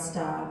discussed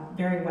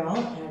very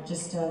well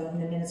just in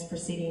the minutes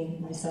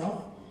preceding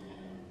myself.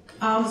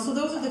 So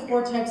those are the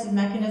four types of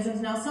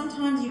mechanisms. Now,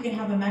 sometimes you can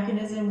have a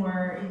mechanism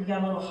where you've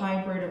got a little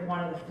hybrid of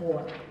one of the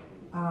four.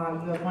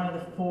 You have one of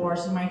the four,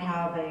 so you might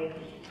have a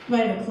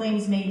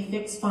claims-made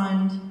fixed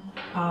fund.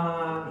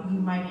 You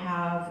might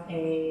have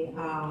a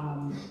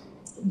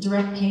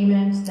direct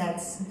payment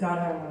that's got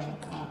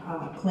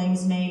a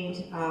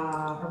claims-made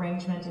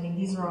arrangement. I mean,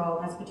 these are all,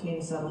 that's between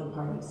the settling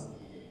parties.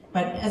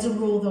 But as a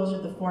rule, those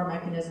are the four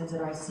mechanisms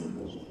that I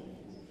see.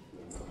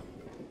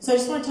 So I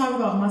just want to talk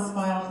about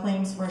must-file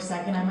claims for a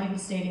second. I might be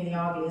stating the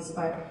obvious,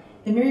 but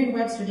the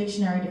Merriam-Webster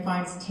Dictionary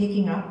defines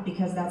taking up,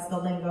 because that's the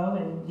lingo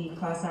in the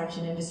class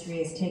action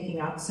industry, is taking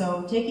up.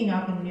 So taking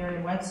up in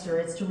Merriam-Webster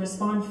is to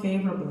respond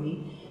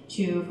favorably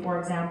to, for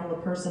example,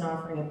 a person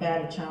offering a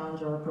bet, a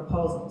challenge, or a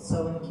proposal.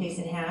 So in the case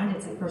at hand,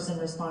 it's a person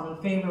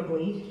responding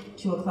favorably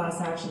to a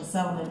class action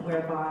settlement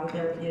whereby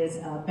there is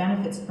a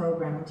benefits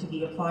program to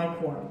be applied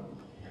for.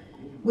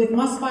 With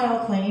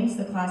must-file claims,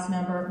 the class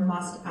member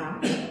must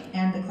act,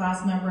 and the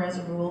class member, as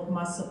a rule,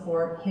 must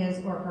support his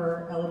or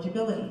her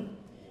eligibility.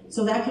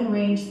 So that can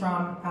range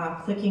from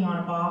clicking on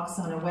a box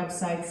on a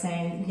website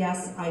saying,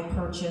 yes, I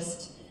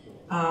purchased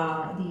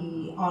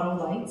the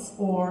auto lights,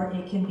 or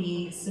it can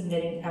be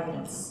submitting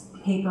evidence,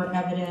 paper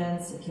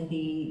evidence, it can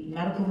be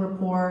medical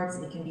reports,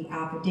 it can be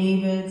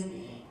affidavits.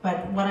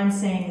 But what I'm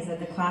saying is that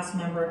the class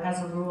member,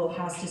 as a rule,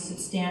 has to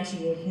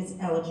substantiate his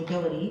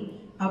eligibility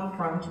up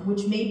front,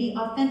 which may be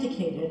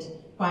authenticated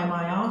by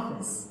my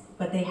office,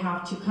 but they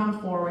have to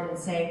come forward and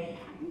say,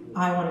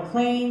 I want to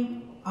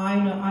claim,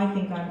 I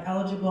think I'm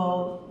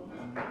eligible,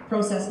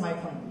 process my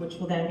claim, which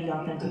will then be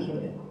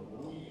authenticated.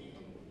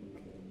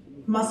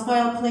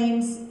 Must-file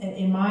claims,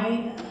 in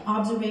my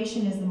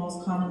observation, is the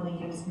most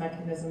commonly used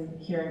mechanism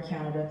here in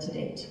Canada to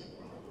date.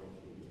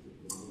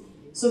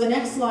 So the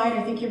next slide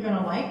I think you're going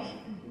to like.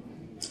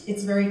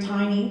 It's very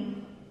tiny.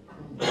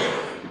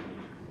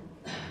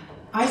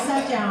 I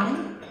sat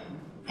down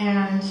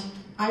and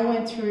I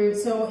went through,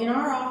 so in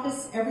our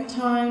office, every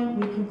time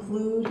we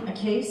conclude a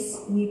case,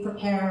 we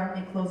prepare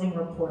a closing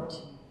report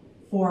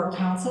for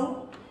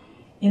counsel.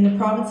 In the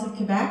province of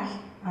Quebec,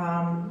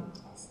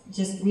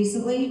 just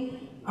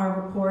recently,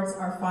 our reports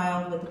are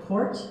filed with the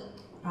court.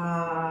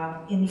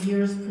 In the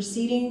years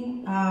preceding,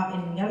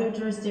 in the other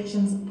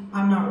jurisdictions,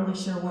 I'm not really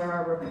sure where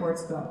our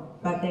reports go,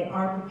 but they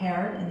are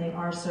prepared and they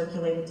are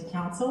circulated to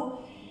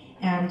council,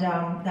 and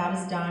that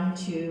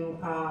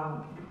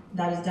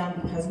is done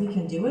because we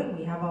can do it.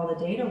 We have all the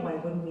data. Why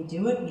wouldn't we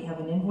do it? We have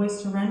an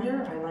invoice to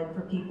render. I like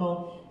for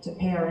people to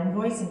pay our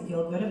invoice and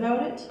feel good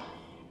about it,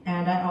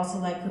 and I also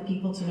like for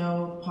people to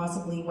know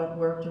possibly what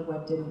worked or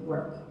what didn't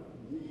work.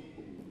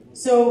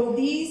 So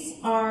these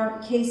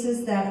are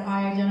cases that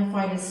I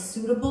identified as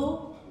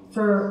suitable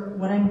for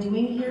what I'm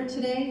doing here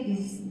today.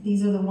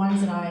 These are the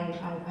ones that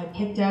I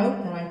picked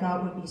out that I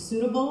thought would be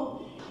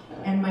suitable.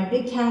 And my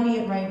big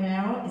caveat right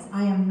now is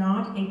I am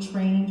not a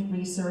trained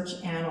research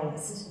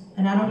analyst.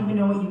 And I don't even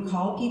know what you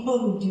call people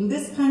who do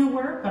this kind of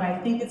work, but I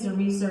think it's a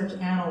research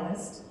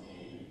analyst.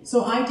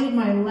 So I did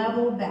my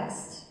level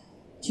best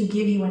to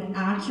give you an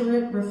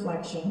accurate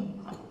reflection.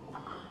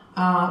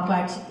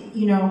 But,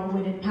 you know,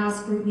 would it pass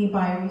scrutiny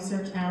by a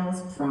research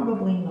analyst?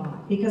 Probably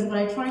not, because what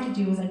I tried to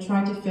do is I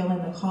tried to fill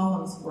in the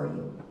columns for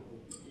you.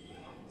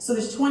 So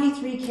there's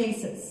 23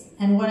 cases,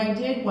 and what I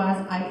did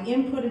was I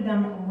inputted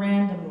them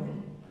randomly,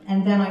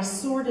 and then I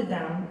sorted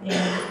them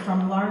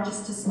from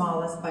largest to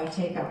smallest by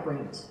take-up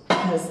rate,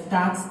 because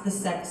that's the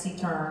sexy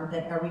term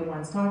that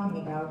everyone's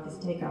talking about, is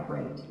take-up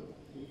rate.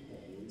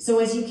 So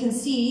as you can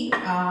see,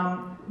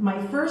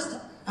 my first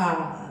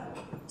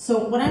so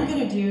what I'm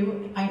going to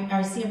do,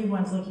 I see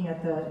everyone's looking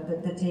at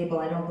the table,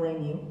 I don't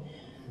blame you.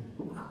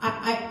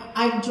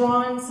 I've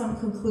drawn some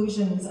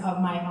conclusions of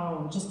my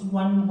own, just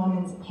one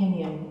woman's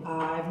opinion.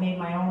 I've made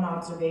my own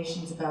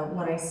observations about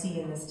what I see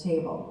in this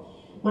table.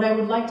 What I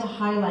would like to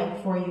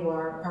highlight for you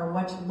are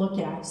what to look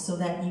at so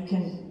that you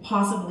can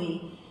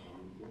possibly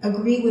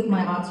agree with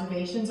my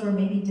observations or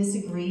maybe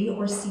disagree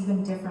or see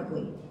them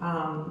differently.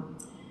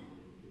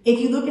 If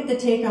you look at the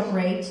take-up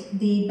rate,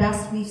 the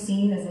best we've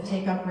seen is a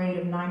take-up rate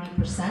of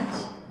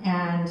 90%,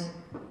 and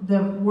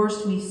the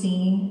worst we've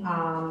seen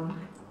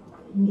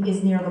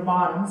is near the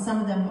bottom.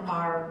 Some of them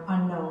are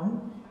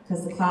unknown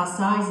because the class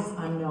size is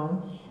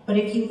unknown. But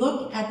if you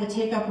look at the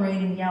take-up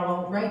rate in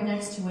yellow, right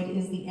next to it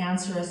is the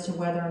answer as to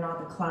whether or not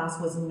the class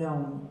was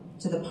known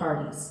to the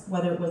parties,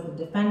 whether it was the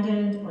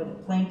defendant or the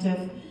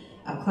plaintiff.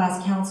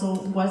 Class counsel,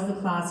 was the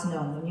class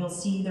known? And you'll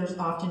see there's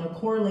often a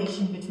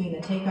correlation between the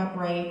take-up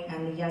rate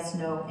and the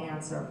yes-no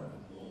answer.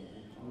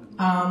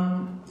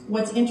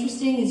 What's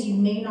interesting is you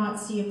may not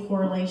see a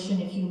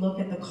correlation if you look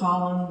at the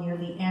column near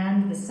the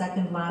end, the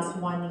second last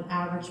one, the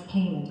average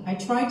payment. I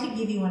tried to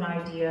give you an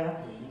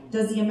idea.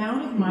 Does the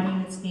amount of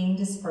money that's being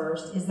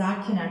dispersed, is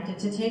that connected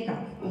to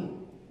take-up?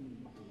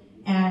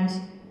 And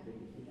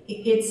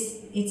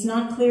it's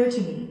not clear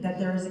to me that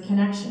there is a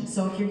connection.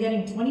 So if you're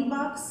getting 20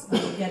 bucks, or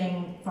you're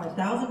getting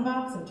 5,000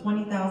 bucks, or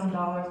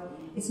 $20,000,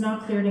 it's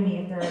not clear to me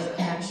if there is a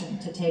connection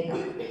to take-up.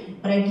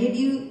 But I give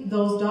you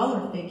those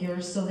dollar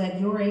figures so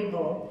that you're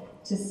able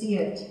to see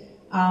it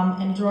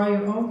and draw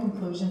your own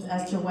conclusions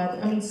as to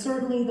whether, I mean,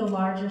 certainly the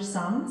larger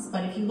sums,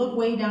 but if you look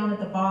way down at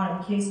the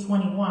bottom, case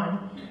 21,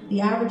 the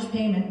average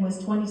payment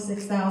was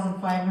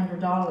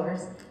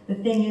 $26,500. The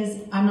thing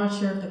is, I'm not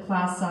sure if the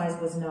class size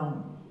was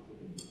known.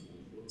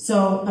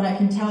 So, but I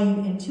can tell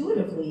you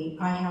intuitively,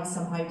 I have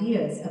some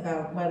ideas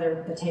about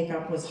whether the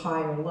take-up was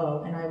high or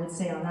low, and I would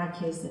say on that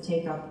case, the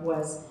take-up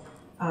was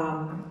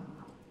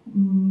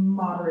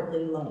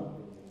moderately low.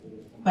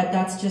 But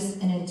that's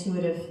just an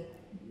intuitive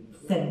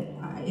thing.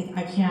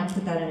 I can't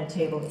put that in a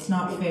table. It's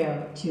not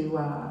fair to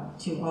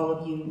all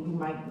of you who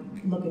might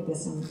look at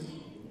this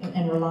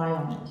and rely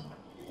on it.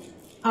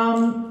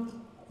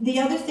 The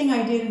other thing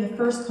I did in the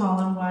first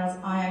column was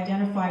I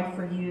identified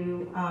for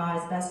you,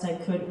 as best I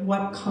could,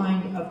 what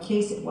kind of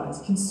case it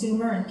was.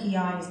 Consumer and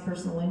PI is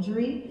personal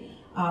injury.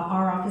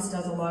 Our office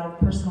does a lot of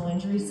personal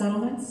injury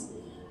settlements.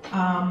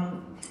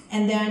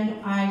 And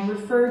then I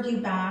referred you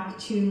back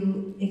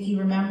to, if you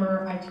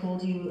remember, I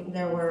told you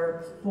there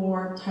were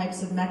 4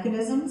 types of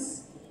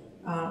mechanisms.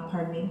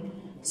 Pardon me.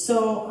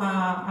 So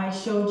I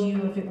showed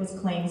you if it was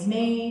claims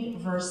made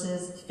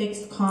versus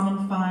fixed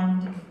common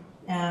fund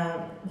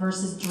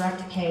versus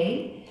direct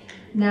pay.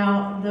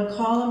 Now, the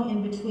column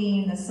in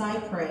between the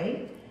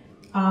cyprès,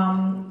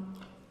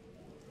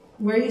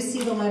 where you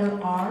see the letter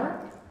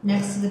R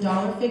next to the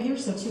dollar figure,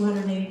 so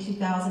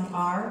 282,000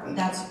 R,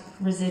 that's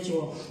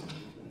residual.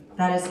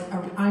 That is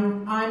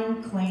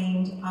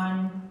unclaimed,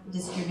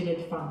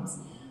 undistributed funds.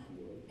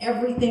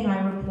 Everything I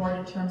report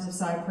in terms of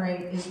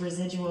cyprès is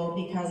residual,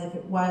 because if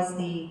it was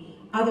the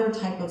other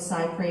type of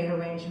cyprès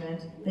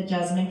arrangement that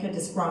Jasminka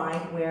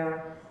described,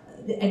 where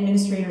the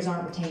administrators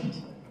aren't retained.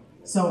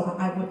 So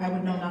I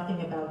would know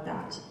nothing about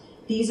that.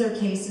 These are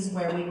cases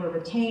where we were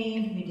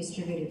retained, we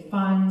distributed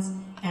funds,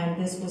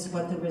 and this was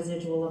what the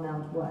residual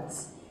amount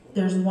was.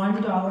 There's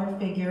 $1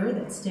 figure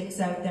that sticks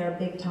out there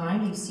big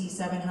time. You see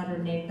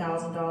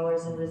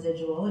 $708,000 in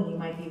residual, and you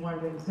might be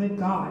wondering, good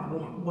God,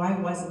 why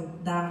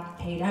wasn't that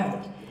paid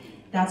out?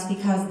 That's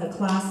because the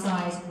class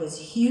size was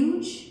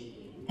huge,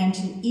 and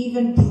to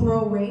even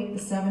prorate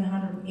the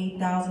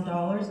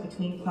 $708,000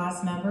 between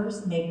class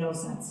members made no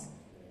sense.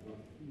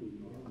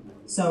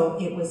 So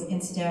it was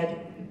instead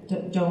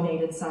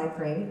donated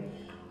cyprès.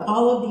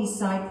 All of these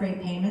cyprès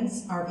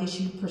payments are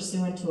issued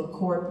pursuant to a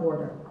court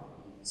order.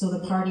 So the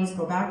parties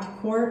go back to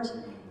court,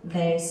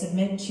 they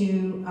submit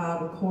to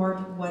the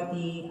court what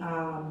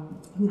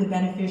who the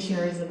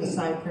beneficiaries of the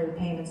cyprès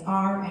payments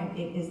are, and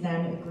it is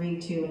then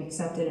agreed to and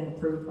accepted and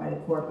approved by the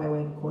court by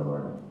way of court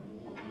order.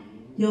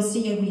 You'll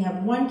see that we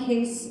have one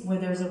case where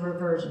there's a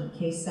reversion,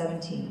 case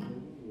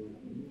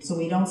 17. So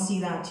we don't see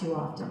that too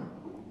often.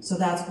 So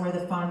that's where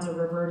the funds are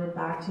reverted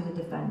back to the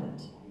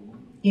defendant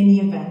in the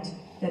event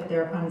that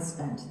they're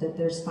unspent, that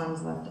there's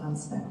funds left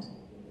unspent.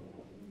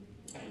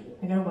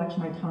 I gotta watch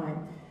my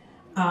time.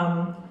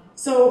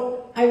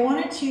 So I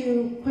wanted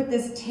to put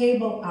this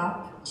table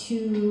up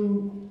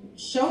to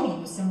show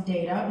you some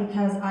data,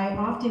 because I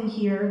often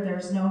hear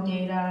there's no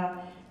data,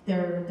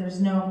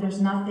 there's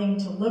nothing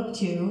to look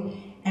to,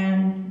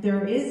 and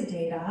there is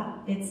data.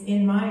 It's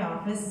in my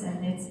office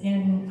and it's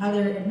in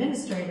other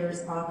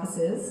administrators'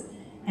 offices,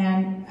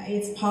 and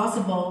it's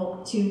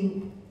possible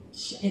to,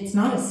 it's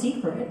not a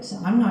secret,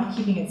 I'm not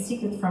keeping it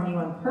secret from you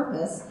on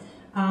purpose,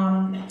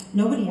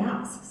 nobody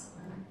asks.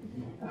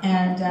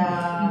 And,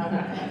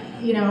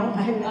 you know,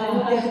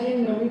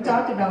 we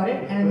talked about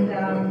it,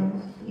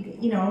 and,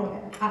 you know,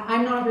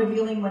 I'm not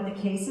revealing what the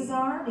cases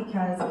are,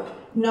 because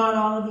not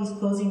all of these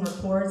closing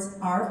reports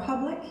are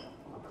public.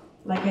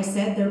 Like I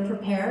said, they're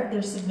prepared,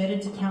 they're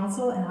submitted to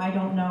council, and I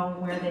don't know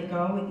where they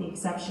go, with the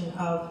exception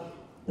of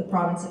the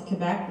province of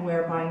Quebec,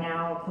 where by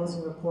now a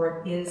closing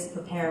report is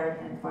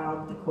prepared and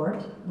filed with the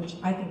court, which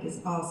I think is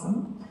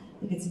awesome. I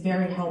think it's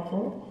very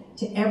helpful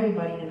to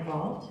everybody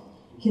involved,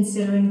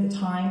 considering the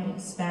time and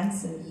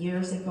expense and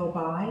years that go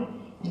by,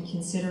 and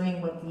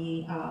considering what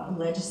the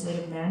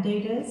legislative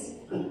mandate is.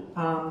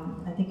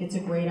 I think it's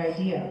a great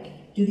idea.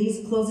 Do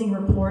these closing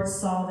reports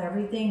solve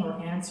everything or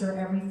answer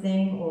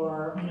everything,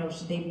 or, you know,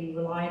 should they be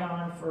relied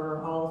on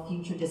for all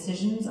future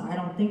decisions? I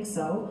don't think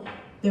so.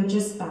 They're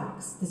just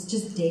facts. It's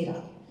just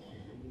data.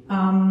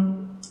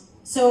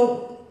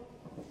 So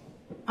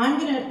I'm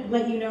going to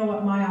let you know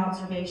what my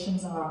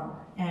observations are.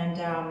 And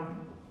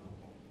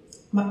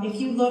if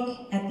you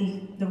look at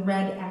the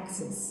red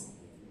X's,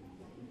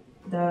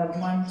 the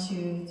 1,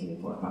 2, 3,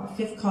 4, 5,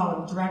 fifth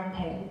column, direct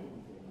pay,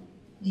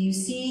 do you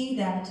see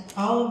that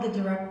all of the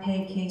direct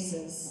pay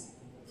cases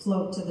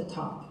float to the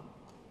top?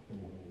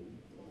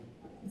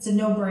 It's a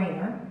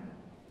no-brainer,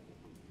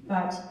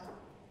 but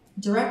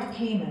direct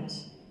payment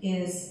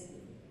is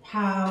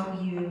how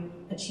you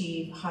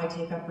achieve high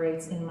take-up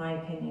rates, in my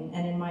opinion,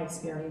 and in my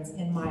experience,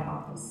 in my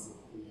office.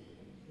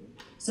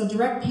 So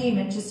direct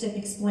payment, just to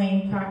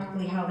explain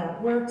practically how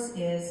that works,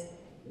 is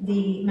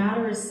the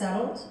matter is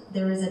settled.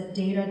 There is a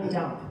data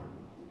dump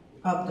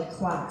of the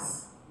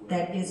class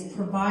that is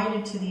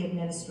provided to the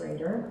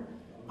administrator.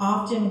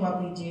 Often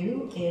what we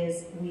do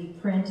is we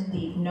print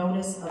the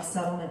notice of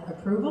settlement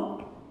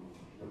approval,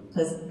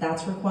 because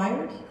that's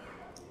required,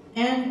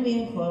 and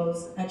we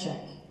enclose a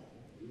check,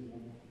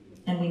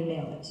 and we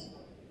mail it.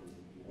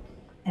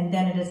 And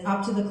then it is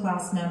up to the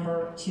class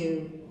member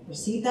to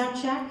receive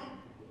that check,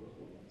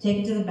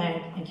 take it to the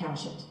bank, and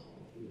cash it.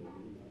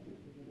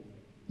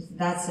 It's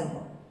that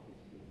simple.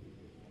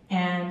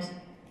 And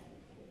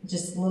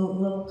just a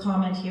little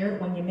comment here,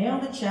 when you mail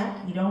the check,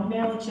 you don't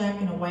mail the check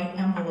in a white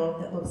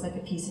envelope that looks like a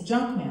piece of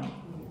junk mail.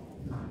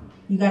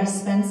 You got to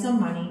spend some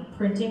money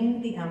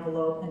printing the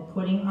envelope and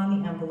putting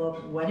on the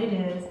envelope what it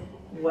is,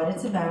 what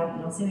it's about.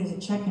 You don't say there's a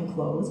check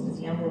enclosed because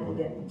the envelope will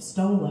get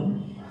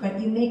stolen, but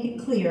you make it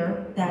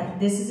clear that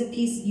this is a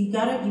piece, you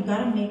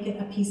gotta make it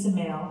a piece of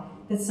mail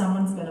that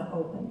someone's gonna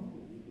open.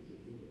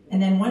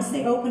 And then once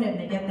they open it and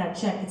they get that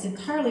check, it's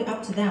entirely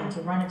up to them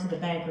to run it to the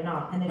bank or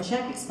not. And the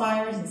check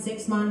expires in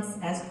 6 months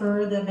as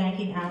per the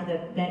Banking Act,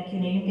 the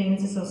Canadian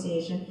Payments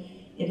Association.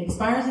 It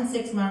expires in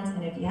 6 months,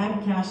 and if you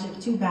haven't cashed it,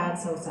 too bad,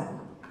 so sad.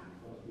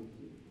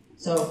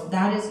 So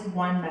that is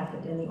one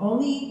method. And the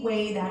only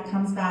way that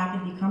comes back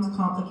and becomes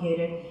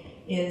complicated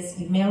is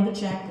you mail the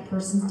check, the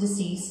person's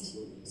deceased,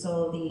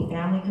 so the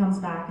family comes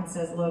back and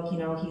says, look, you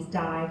know, he's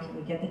died, can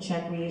we get the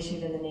check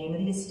reissued in the name of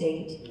the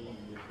estate?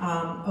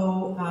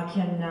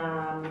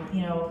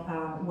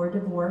 We're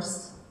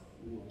divorced,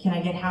 can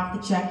I get half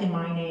the check in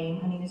my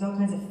name? I mean, there's all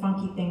kinds of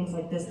funky things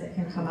like this that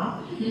can come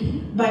up.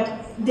 But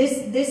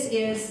this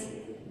is,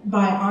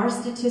 by our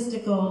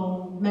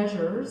statistical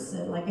measures,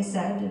 like I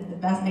said,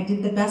 I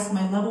did the best,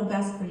 my level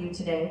best for you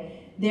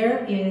today.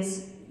 There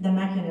is the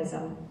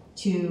mechanism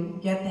to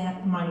get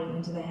that money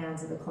into the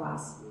hands of the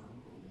class.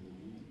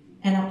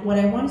 And what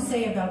I want to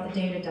say about the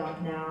data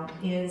dump now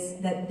is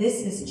that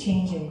this is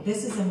changing.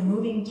 This is a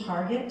moving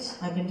target.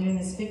 I've been doing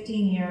this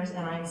 15 years,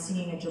 and I'm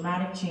seeing a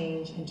dramatic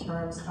change in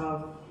terms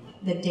of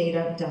the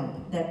data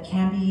dump that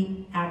can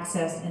be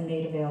accessed and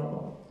made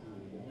available.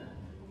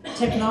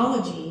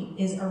 Technology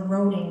is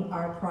eroding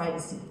our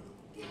privacy.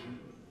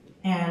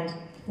 And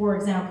for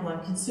example,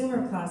 on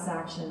consumer class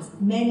actions,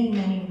 many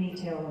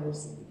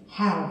retailers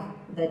have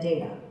the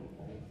data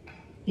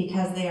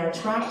because they are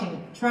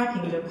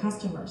tracking their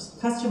customers.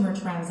 Customer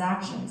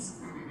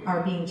transactions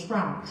are being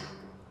tracked.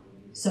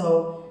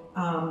 So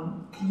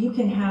you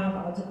can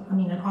have,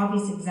 an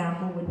obvious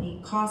example would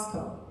be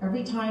Costco.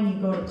 Every time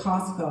you go to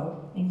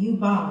Costco and you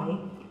buy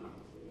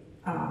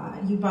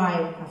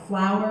a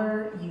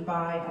flour, you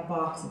buy a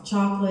box of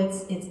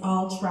chocolates, it's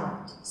all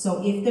tracked.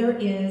 So if there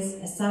is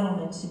a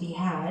settlement to be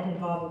had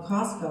involving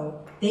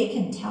Costco, they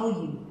can tell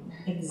you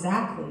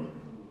exactly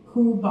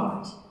who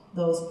bought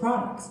those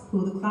products,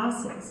 who the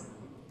class is.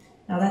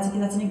 Now that's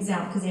an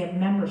example because they have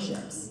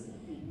memberships.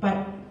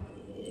 But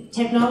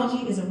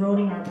technology is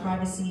eroding our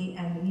privacy,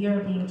 and we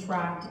are being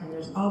tracked, and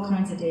there's all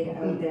kinds of data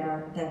out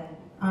there that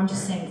I'm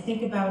just saying,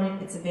 think about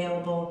it, it's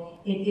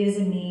available. It is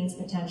a means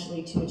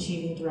potentially to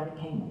achieving direct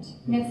payment.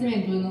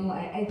 Merci, Bruno.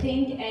 I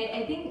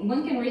think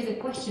one can raise a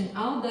question: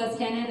 how does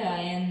Canada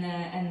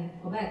and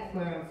Quebec,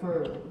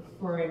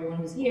 for everyone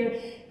who's here,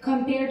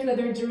 compare to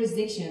other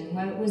jurisdictions?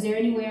 Was there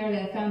anywhere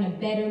that found a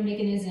better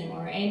mechanism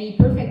or any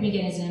perfect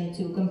mechanism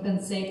to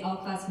compensate all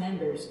class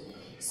members?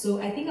 So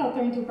I think I'll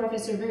turn to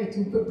Professor Voet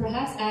to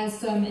perhaps add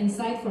some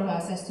insight for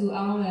us as to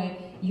how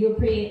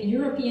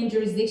European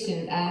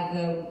jurisdictions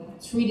have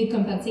treated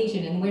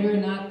compensation and whether or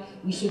not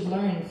we should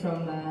learn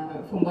from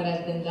what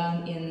has been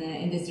done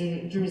in this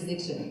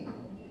jurisdiction.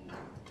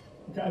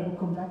 Okay, I will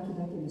come back to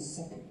that in a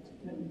second.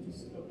 Let me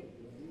just, okay.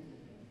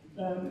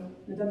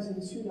 Mesdames et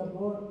messieurs,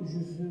 d'abord, je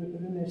veux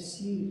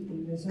remercier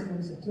les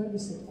organisateurs de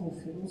cette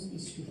conférence et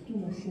surtout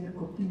ma chère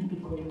copine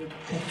et collègue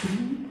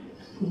Karine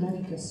pour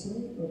l'invitation.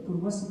 Pour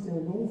moi, c'était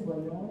un long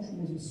voyage,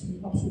 mais je suis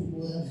absolument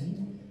ravi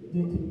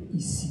d'être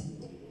ici.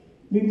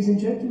 Ladies and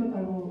gentlemen,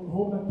 I will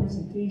hold my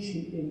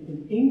presentation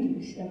in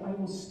English, and I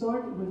will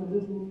start with a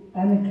little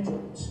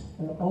anecdote.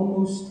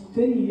 Almost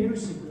 10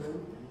 years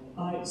ago,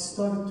 I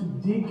started to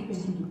dig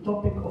into the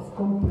topic of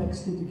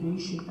complex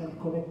litigation and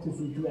collective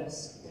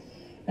redress.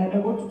 And I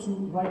wanted to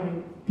write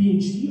a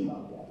PhD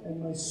about that.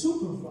 And my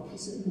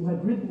supervisor, who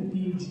had written a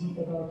PhD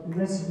about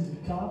res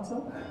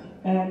judicata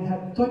and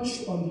had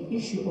touched on the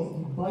issue of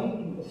the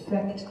binding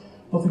effect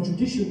of a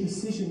judicial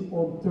decision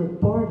on third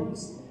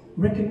parties,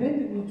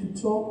 recommended me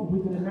to talk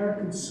with an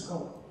American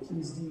scholar,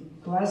 since the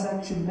class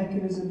action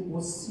mechanism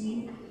was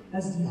seen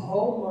as the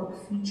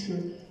hallmark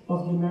feature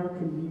of the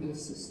American legal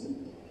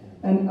system.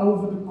 And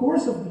over the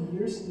course of the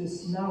years,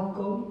 this now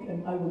colleague,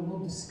 and I will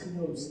not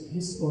disclose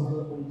his or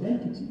her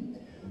identity,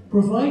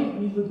 provided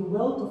me with a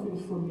wealth of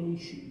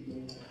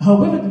information.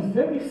 However, the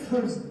very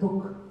first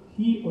book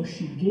he or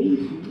she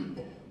gave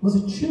me was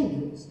a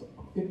children's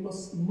book. It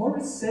was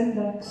Maurice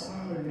Sendak's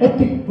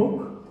epic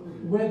book,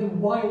 Where the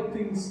Wild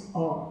Things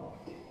Are.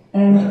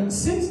 And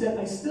since then,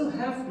 I still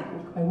have the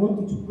book. I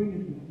wanted to bring it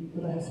with me,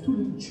 but I have two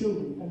little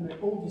children, and my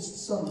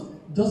oldest son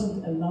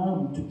doesn't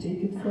allow me to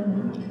take it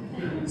from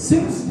him.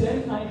 Since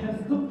then, I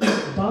have looked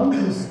with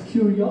boundless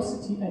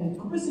curiosity and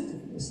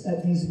inquisitiveness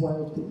at these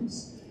wild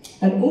things.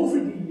 And over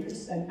the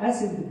years, and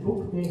as in the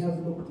book, they have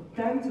looked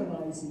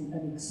tantalizing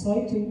and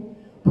exciting,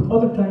 but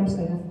other times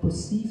I have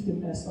perceived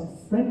them as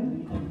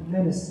unfriendly and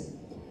menacing.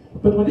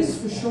 But what is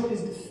for sure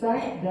is the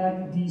fact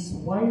that these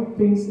wild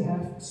things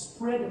have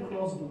spread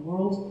across the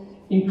world,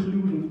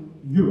 including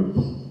Europe.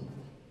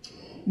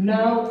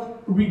 Now,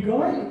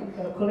 regarding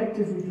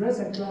collective redress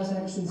and class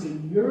actions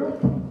in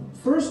Europe,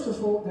 first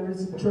of all, there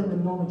is a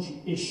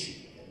terminology issue.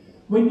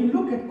 When you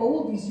look at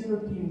all these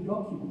European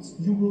documents,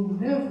 you will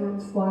never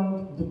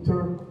find the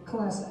term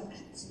class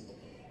actions.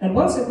 And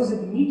once I was at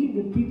a meeting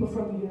with people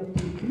from the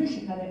European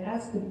Commission, and I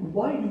asked them,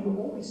 why do you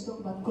always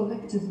talk about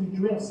collective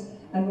redress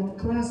and not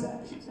class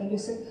actions? And they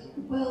said,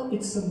 well,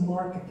 it's a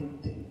marketing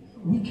thing.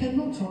 We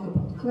cannot talk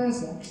about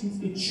class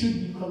actions, it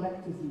should be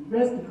collective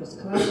redress, because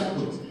class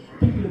actions,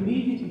 people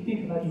immediately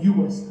think about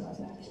US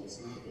class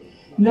actions.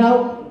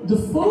 Now, the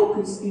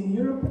focus in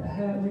Europe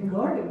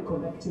regarding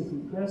collective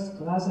redress,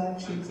 class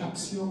actions,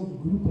 action,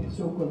 group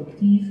action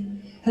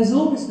collective, has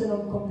always been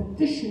on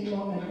competition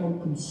law and on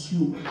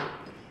consumer.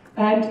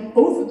 And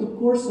over the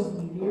course of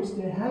the years,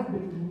 there have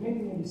been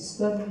many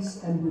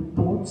studies and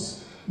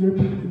reports. The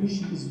European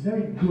Commission is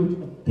very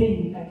good at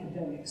paying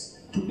academics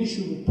to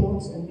issue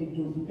reports, and they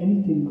don't do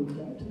anything with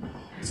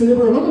that. So there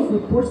were a lot of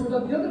reports, but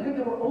on the other hand,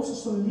 there were also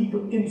some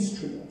legal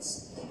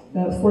instruments.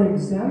 For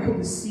example,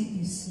 the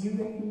CPC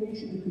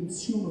regulation, the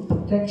Consumer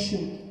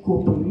Protection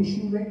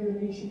Cooperation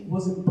Regulation,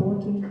 was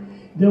important.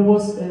 There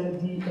was the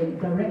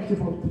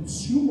Directive on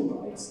Consumer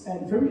Rights,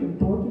 and very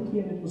importantly,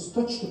 and it was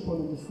touched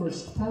upon in the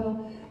first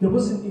panel, there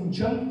was an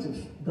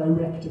injunctive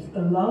directive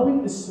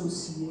allowing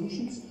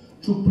associations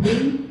to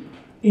bring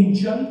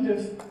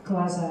injunctive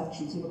class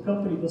actions. If a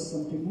company does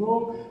something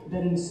wrong,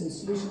 then an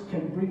association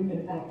can bring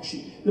an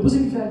action. There was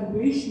an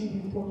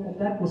evaluation report, and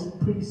that was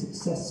pretty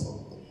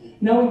successful.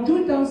 Now, in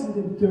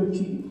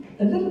 2013,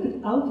 a little bit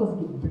out of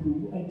the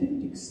blue, I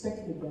didn't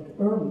expect it that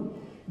early,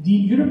 the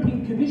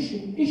European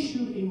Commission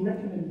issued a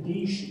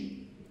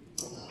recommendation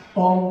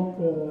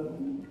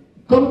on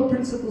common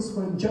principles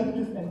for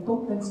injunctive and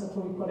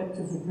compensatory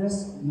collective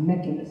redress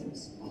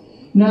mechanisms.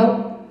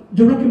 Now,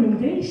 the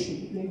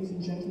recommendation, ladies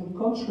and gentlemen,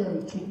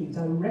 contrary to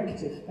a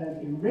directive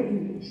and a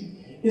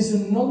regulation, is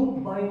a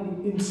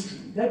non-binding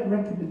instrument. That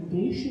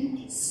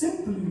recommendation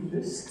simply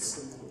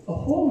lists a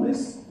whole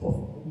list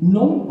of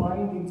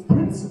non-binding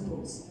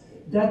principles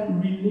that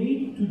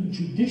relate to the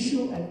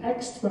judicial and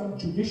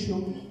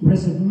extrajudicial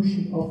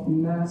resolution of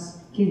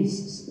mass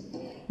cases.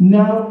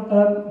 Now,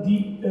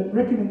 the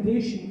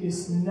recommendation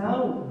is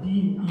now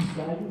being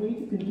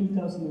evaluated in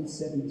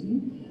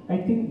 2017. I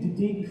think the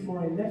day before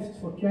I left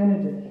for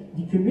Canada,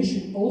 the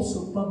Commission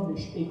also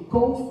published a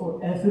call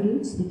for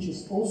evidence, which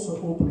is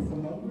also open for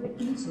member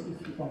appeals. So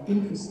if you are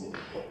interested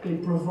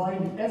in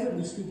providing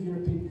evidence to the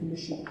European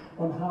Commission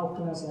on how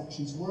class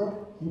actions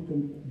work, you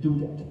can do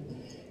that.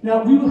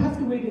 Now, we will have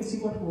to wait and see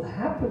what will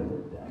happen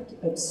with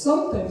that.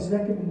 Sometimes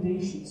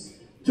recommendations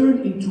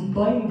turn into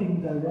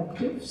binding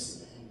directives.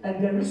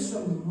 And there is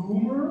some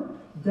rumor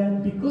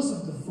that because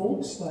of the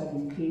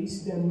Volkswagen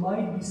case, there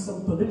might be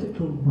some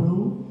political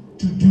will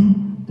to do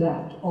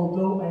that.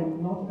 Although I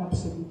am not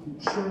absolutely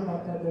sure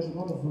about that. There's a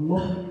lot of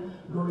lobbying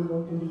going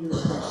on in the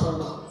European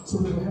Parliament. So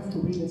we will have to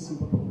wait and see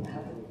what will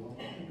happen.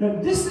 Now,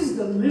 this is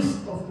the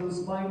list of those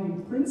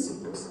binding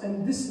principles,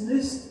 and this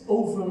list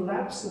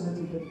overlaps a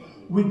little bit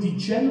with the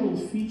general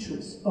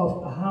features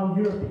of how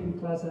European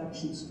class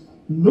actions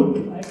look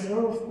like. There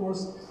are, of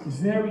course,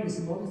 various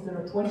models. There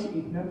are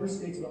 28 member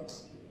states, well,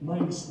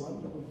 minus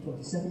one,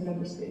 27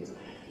 member states.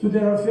 So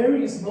there are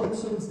various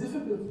models, so it's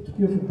difficult to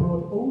give a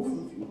broad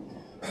overview.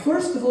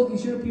 First of all,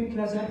 these European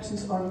class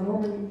actions are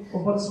normally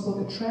of what's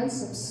called a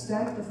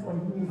transubstantive or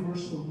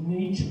universal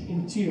nature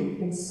in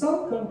theory. In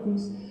some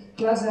countries,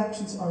 class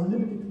actions are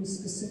limited to a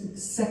specific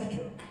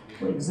sector.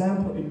 For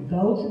example, in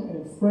Belgium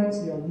and in France,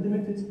 they are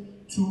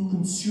limited to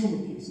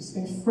consumer cases.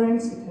 In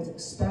France, it has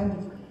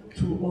expanded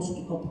also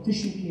to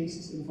competition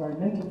cases,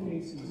 environmental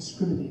cases,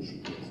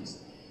 discrimination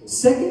cases.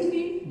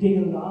 Secondly, they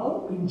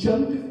allow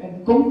injunctive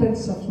and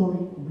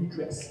compensatory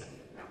redress.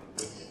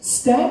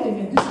 Standing,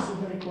 and this is a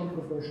very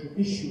controversial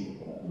issue,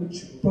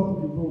 which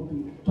probably will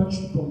be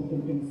touched upon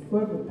in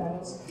further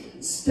panels,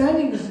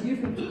 standing is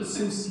given to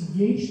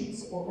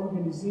associations or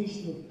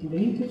organizations of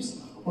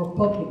plaintiffs or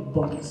public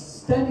bodies.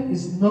 Standing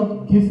is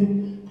not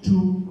given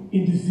to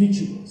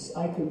individuals.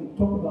 I can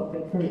talk about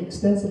that very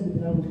extensively,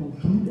 but I will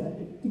not do that.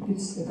 I think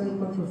it's a very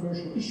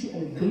controversial issue,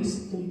 and it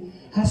basically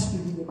has to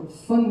do with the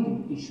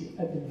funding issue.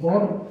 At the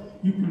bottom,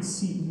 you can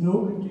see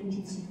no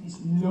contingency fees,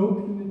 no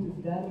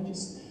punitive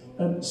damages,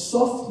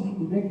 softly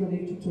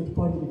regulated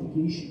third-party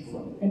litigation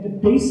funding. And the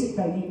basic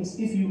idea is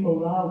if you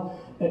allow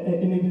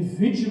an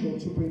individual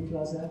to bring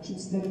class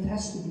actions, then it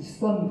has to be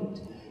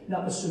funded.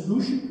 Now, a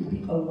solution could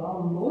be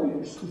allow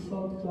lawyers to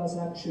fund class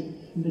action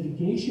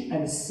litigation,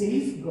 and a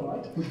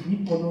safeguard could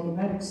be, or an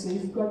automatic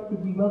safeguard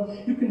could be, well,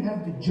 you can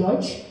have the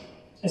judge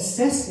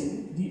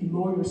assessing the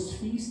lawyer's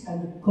fees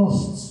and the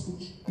costs,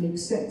 which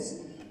makes sense.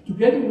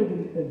 Together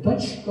with a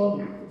Dutch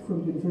colleague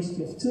from the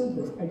University of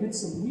Tilburg, I did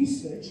some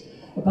research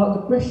about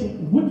the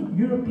question, would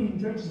European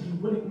judges be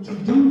willing to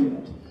do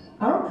that?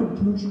 Our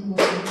conclusion was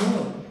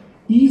no.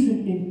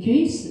 Even in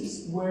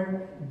cases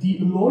where the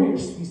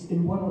lawyers' fees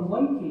in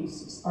one-on-one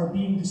cases are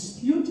being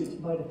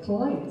disputed by the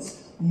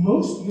clients,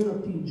 most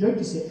European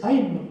judges say, I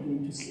am not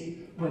going to say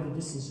whether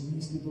this is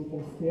reasonable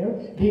or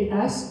fair. They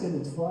ask an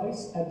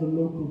advice at the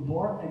local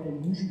bar, and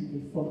then usually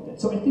they follow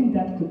that. So I think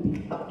that could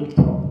be a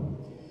problem.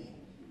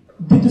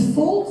 The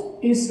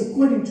default is,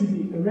 according to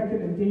the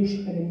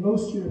recommendation, and in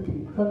most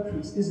European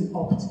countries, is an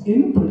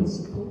opt-in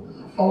principle,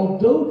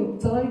 although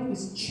the tide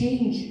is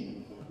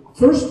changing.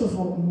 First of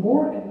all,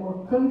 more and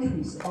more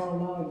countries are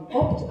allowing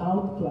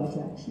opt-out class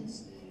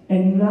actions,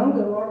 and now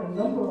there are a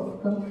number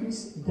of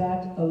countries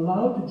that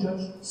allow the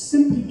judge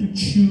simply to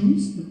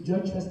choose. The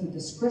judge has the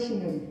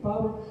discretionary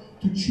power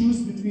to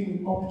choose between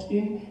an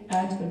opt-in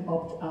and an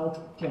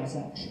opt-out class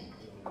action.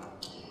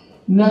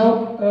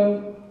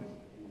 Now,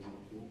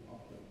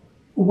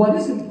 what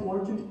is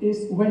important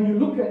is when you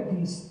look at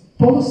these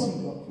policy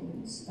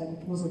documents, and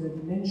it was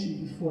already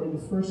mentioned before in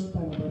the first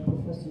panel by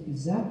Professor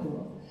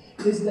s.r.l,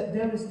 is that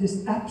there is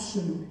this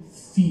absolute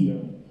fear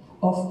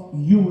of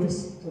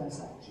US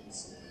class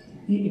actions.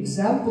 The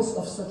examples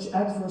of such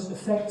adverse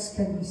effects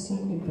can be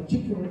seen in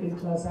particular in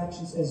class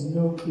actions as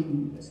known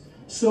in the US.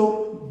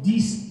 So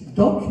these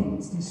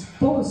documents, these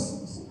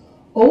policies,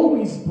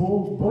 always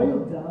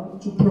boil down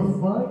to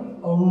providing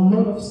a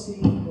lot of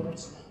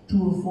safeguards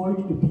to avoid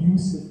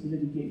abusive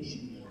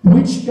litigation,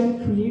 which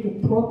can create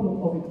a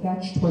problem of a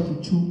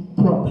catch-22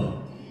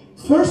 problem.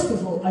 First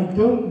of all, I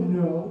don't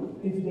know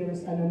if there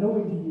is, and I know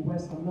in the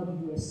US, I'm not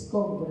a US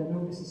scholar, but I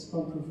know this is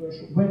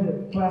controversial,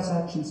 whether class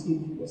actions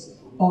in the US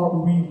are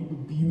really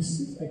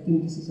abusive. I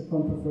think this is a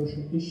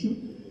controversial issue.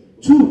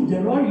 Two,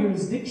 there are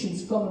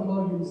jurisdictions, common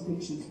law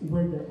jurisdictions,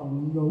 where there are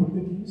no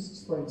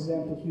abuses. For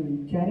example, here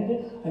in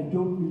Canada, I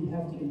don't really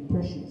have the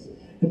impression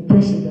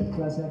that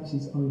class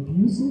actions are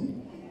abusive.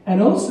 And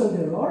also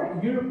there are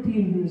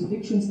European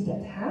jurisdictions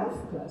that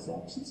have class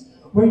actions,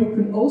 where you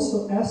can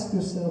also ask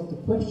yourself the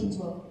questions,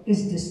 well,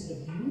 is this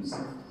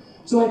abusive?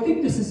 So I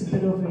think this is a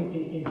bit of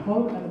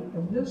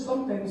a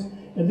sometimes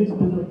a little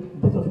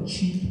bit of a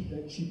cheap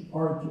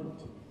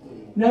argument.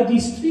 Now,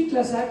 these three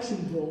class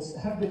action goals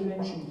have been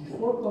mentioned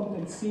before: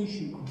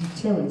 compensation,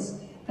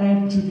 deterrence,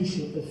 and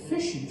judicial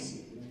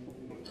efficiency.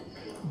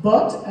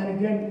 But, and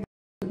again,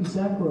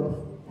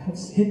 s.r.l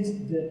has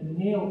hit the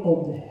nail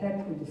on the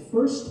head in the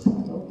first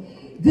panel,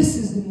 this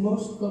is the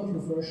most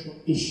controversial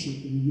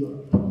issue in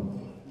Europe.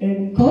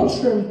 And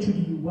contrary to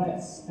the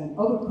US and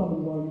other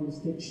common law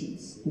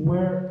jurisdictions,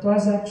 where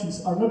class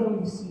actions are not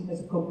only seen as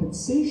a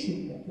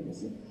compensation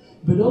mechanism,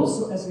 but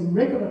also as a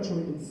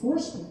regulatory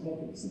enforcement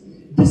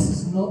mechanism, this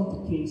is not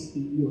the case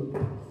in Europe.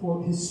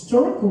 For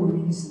historical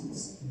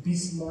reasons,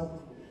 Bismarck,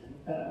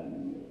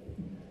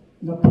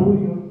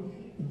 Napoleon,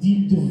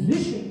 the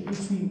division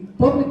between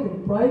public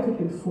and private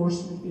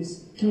enforcement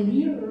is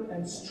clearer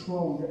and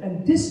stronger,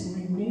 and this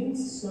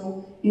remains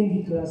so in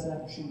the class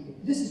action.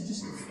 This is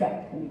just a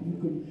fact. I mean,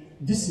 you can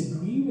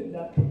disagree with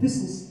that, but this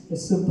is a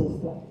simple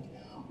fact.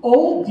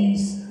 All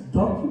these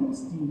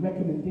documents, the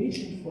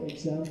recommendation, for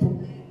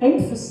example,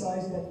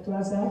 emphasize that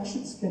class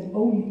actions can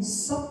only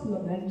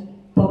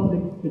supplement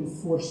public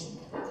enforcement.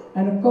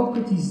 And a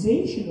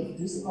concretization of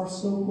this are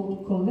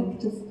so-called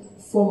collective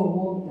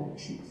follow-on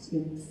actions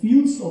in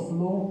fields of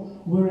law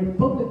where a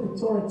public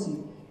authority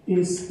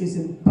is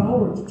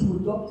empowered to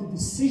adopt a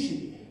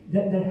decision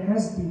that there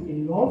has been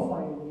a law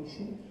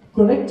violation.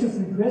 Collective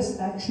redress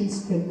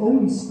actions can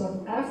only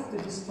start after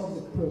this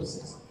public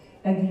process.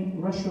 And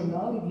the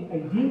rationale, the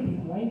idea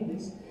behind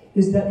this,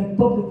 is that the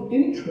public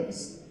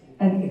interest,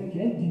 and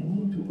again the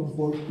need to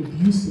avoid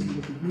abusive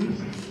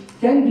litigation,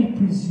 can be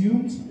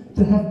presumed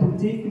to have been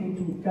taken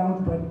into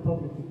account by the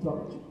public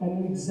authority.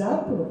 And an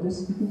example of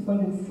this you can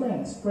find in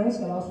France. France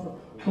allows for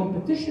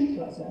competition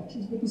class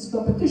actions, but these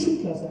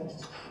competition class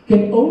actions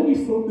can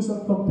only focus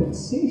on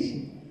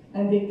compensation,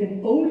 and they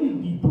can only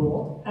be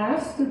brought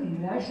after the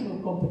national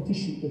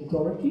competition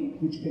authority,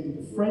 which can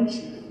be the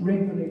French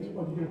regulator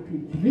or the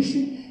European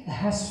Commission,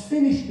 has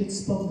finished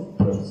its public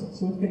process.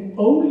 So it can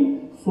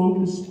only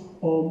focus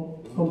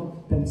on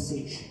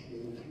compensation.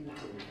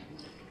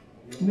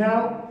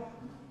 Now,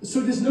 so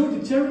there's no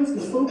deterrence,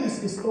 the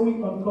focus is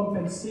only on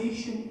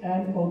compensation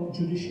and on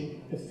judicial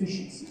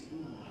efficiency.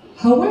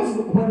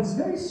 However, what is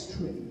very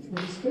strange,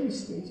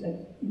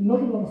 and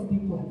not a lot of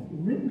people have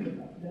written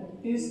about that,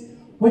 is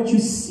what you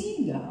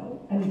see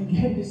now, and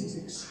again, this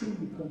is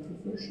extremely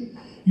controversial.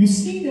 You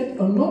see that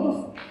a lot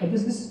of, and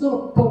this is not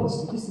a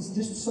policy, this is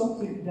just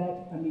something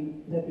that,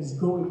 that is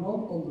going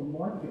on the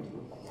market.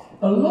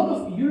 A lot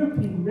of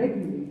European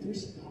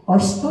regulators are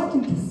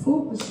starting to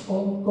focus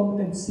on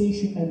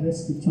compensation and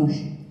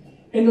restitution.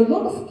 In a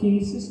lot of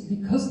cases,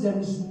 because there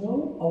is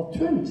no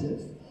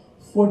alternative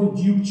for the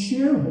duped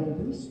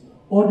shareholders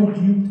or the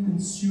duped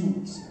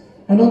consumers.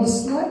 And on the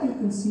slide you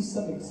can see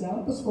some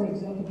examples. For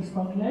example, the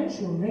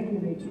financial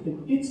regulator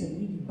in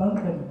Italy, the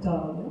Banca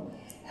d'Italia,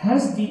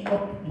 has the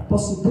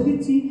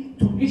possibility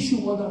to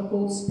issue what are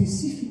called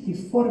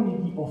specifiche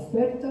forme di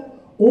offerta,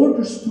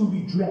 orders to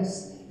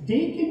redress.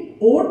 They can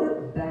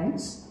order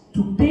banks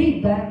to pay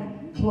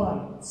back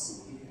clients.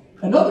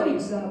 Another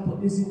example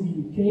is in the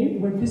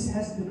UK, where this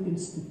has been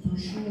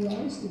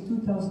institutionalized.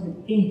 In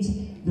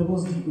 2008, there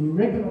was the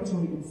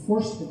Regulatory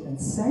Enforcement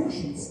and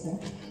Sanctions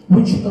Act,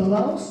 which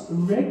allows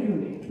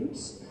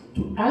regulators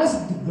to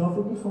ask the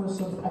government for a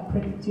sort of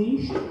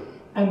accreditation,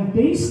 and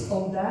based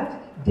on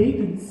that, they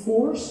can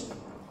force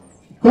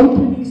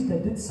companies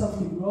that did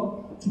something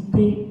wrong to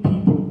pay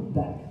people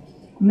back.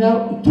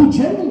 Now, two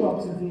general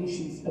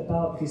observations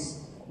about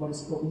this, what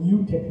is called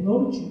new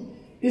technology,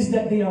 is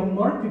that they are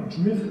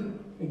market-driven.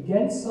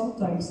 Again,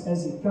 sometimes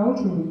as a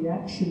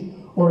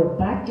counter-reaction or a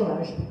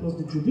backlash because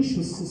the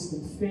judicial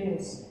system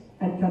fails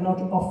and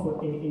cannot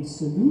offer a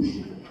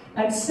solution.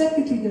 And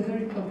secondly, they're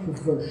very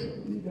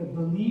controversial. They're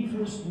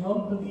believers,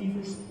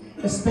 non-believers,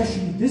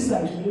 especially this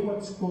idea,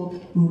 what's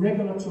called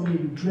regulatory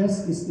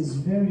redress, is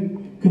very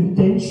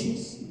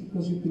contentious,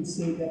 because you can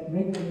say that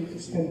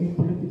regulators can be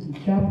politically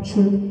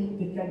captured,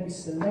 they can be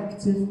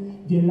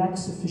selective, they lack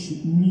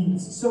sufficient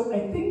means. So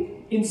I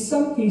think in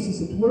some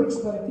cases it works,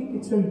 but I think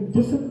it's very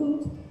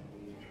difficult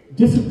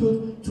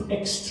to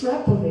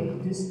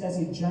extrapolate this as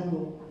a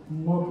general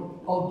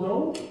model.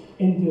 Although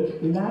in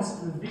the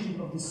last revision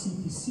of the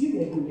CTC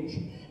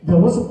regulation, there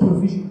was a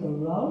provision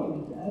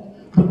allowing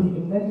that, but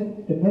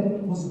the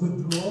amendment was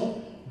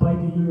withdrawn by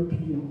the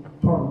European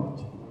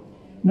Parliament.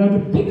 Now the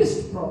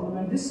biggest problem,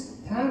 and this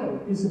panel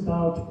is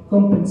about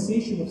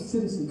compensation of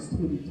citizens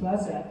through the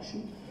class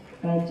action,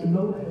 and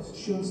Leuven has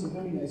shown some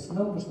very nice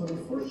numbers, but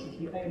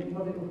unfortunately I am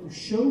not able to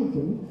show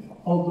them,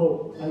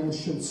 although I will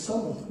show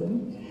some of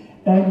them.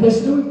 And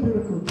there's no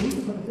empirical data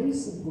for a very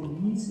simple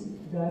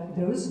reason, that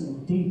there is no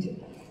data.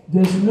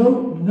 There's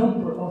no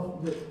number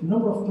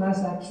of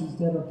class actions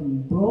that are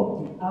being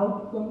brought, the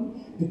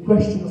outcome, the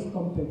question of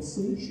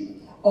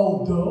compensation.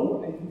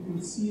 Although, and you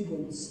can see it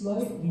on the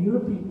slide, the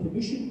European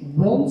Commission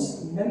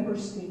wants member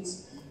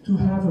states to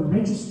have a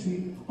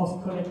registry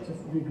of collective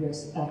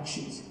redress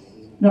actions.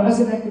 Now, as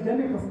an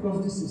academic, of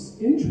course, this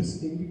is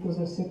interesting because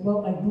I said,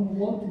 well, I do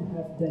want to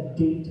have that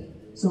data.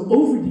 So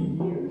over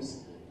the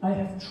years, I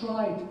have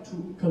tried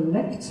to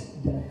collect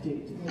that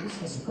data. Now, this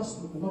has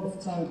cost me a lot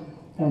of time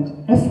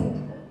and effort.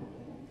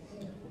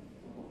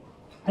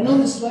 And on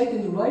the slide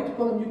in the right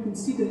column, you can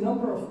see the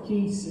number of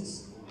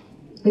cases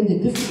in the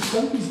different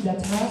countries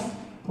that have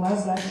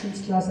class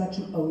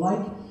action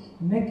alike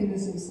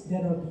mechanisms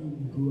that are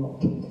being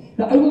brought.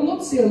 Now, I will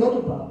not say a lot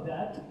about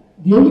that.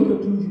 The only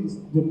conclusion is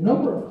the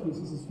number of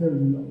cases is very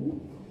low.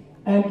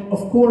 And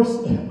of course,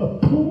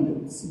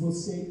 opponents will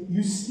say,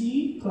 you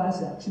see,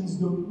 class actions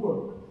don't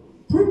work.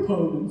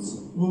 Proponents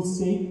will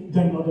say,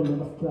 there are not a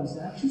lot of class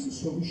actions,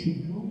 so we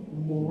should do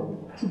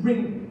more to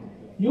bring them.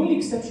 The only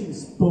exception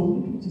is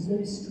Poland, which is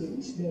very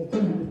strange. They are a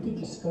very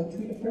litigious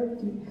country.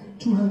 Apparently,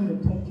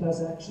 210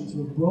 class actions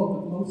were brought,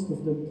 but most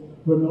of them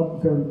were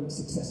not very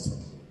successful.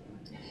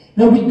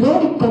 Now,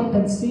 regarding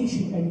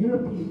compensation and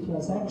European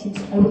class actions,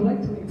 I would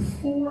like to make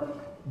 4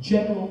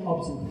 general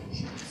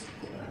observations.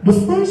 The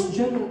first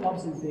general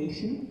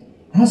observation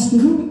has to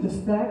do with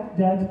the fact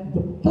that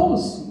the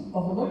policy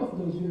of a lot of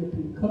those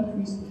European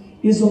countries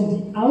is on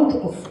the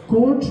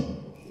out-of-court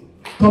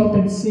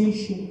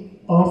compensation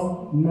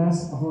of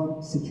mass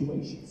harm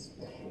situations.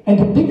 And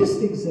the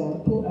biggest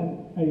example,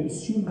 and I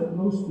assume that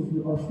most of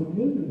you are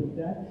familiar with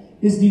that,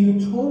 is the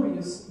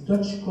notorious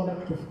Dutch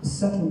Collective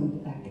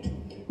Settlement Act,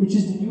 which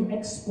is the new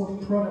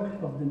export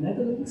product of the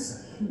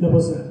Netherlands. There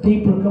was a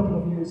paper a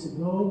couple of years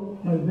ago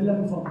by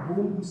Willem van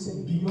Boom who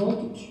said,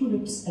 beyond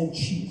tulips and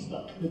cheese.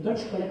 Well, the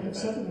Dutch Collective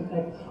Settlement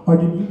Act are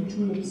the new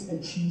tulips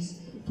and cheese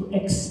to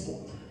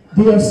export.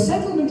 They are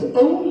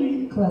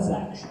settlement-only class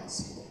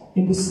actions,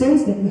 in the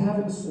sense that you have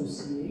an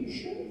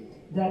association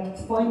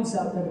that finds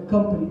out that a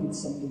company did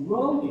something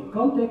wrong, they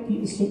contact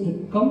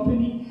the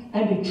company,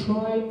 and they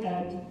try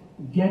and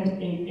get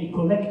a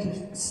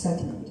collective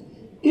settlement.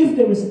 If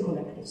there is a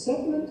collective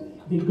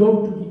settlement, they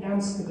go to the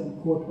Amsterdam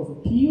Court of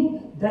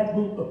Appeal that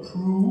will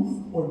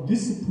approve or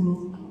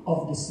disapprove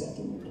of the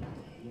settlement.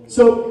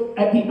 So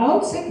at the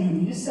outset, you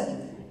need a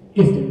settlement.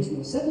 If there is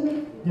no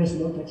settlement, there's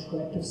no Dutch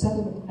Collective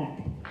Settlement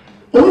Act.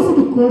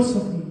 Over the course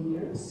of the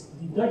years,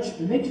 the Dutch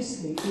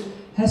legislature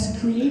has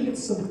created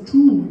some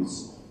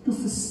tools to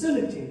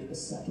facilitate a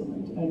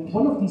settlement. And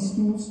one of these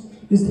tools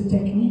is the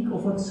technique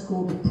of what's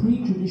called the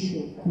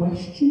prejudicial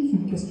questions,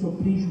 une question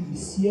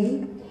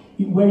préjudicielle,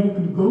 where you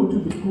can go to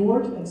the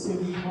court and say,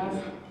 we have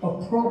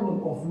a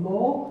problem of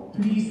law,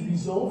 please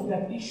resolve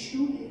that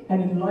issue,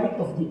 and in light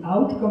of the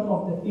outcome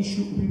of that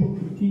issue, we will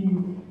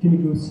continue the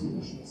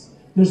negotiations.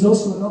 There's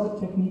also another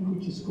technique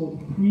which is called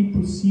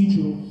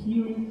pre-procedural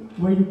hearing,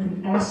 where you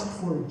can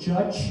ask for a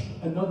judge,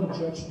 another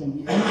judge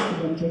than the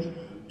Amsterdam judge,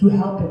 to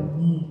help and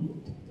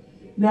mediate.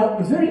 Now,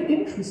 very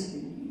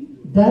interestingly,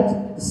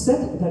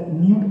 that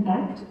new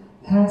act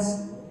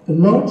has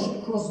large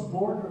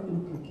cross-border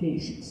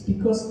implications,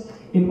 because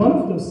in one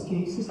of those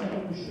cases, I'm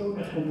going to show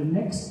that on the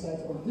next slide,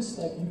 or this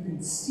slide, you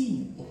can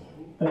see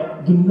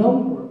the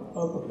number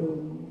of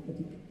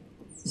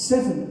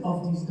 7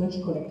 of these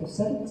Dutch collective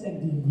settlements,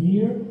 and the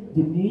year,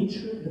 the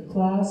nature, the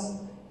class,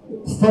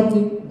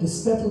 funding, the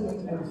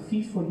settlement, and the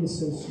fee for the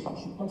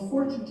association.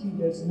 Unfortunately,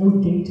 there's no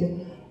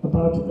data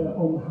about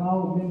on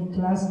how many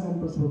class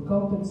members were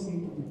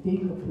compensated, the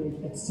take-up rate,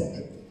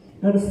 etc.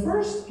 Now, the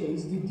first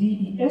case, the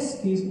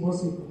DES case,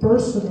 was a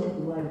personal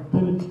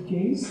liability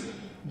case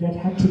that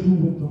had to do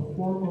with the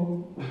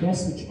hormone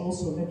deaths, which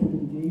also led to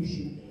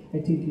litigation, I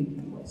think, in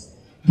the US.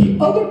 The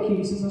other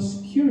cases are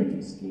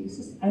securities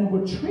cases and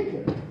were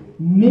triggered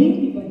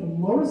mainly by the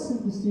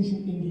Morrison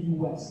decision in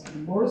the US. The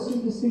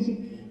Morrison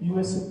decision,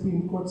 US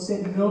Supreme Court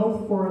said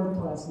no foreign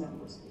class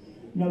members.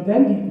 Now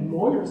then the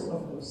lawyers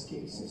of those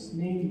cases,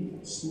 mainly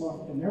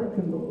smart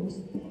American lawyers,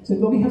 said,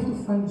 well, we have to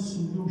find a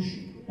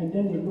solution. And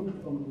then they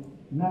looked on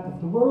the map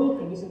of the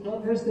world and they said,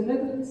 well, there's the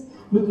Netherlands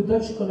with the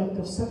Dutch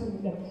collective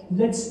settlement,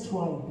 let's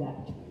try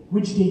that,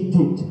 which they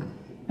did.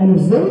 And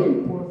a very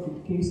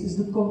important case is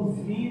the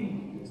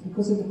convening case,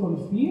 because in the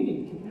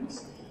convening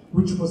case,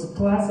 which was a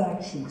class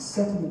action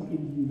settlement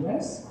in the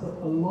US, but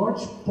a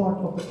large part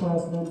of the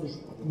class members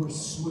were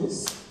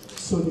Swiss,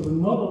 so they were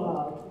not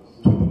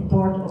allowed to be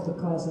part of the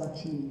class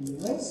action in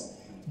the US.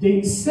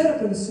 They set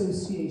up an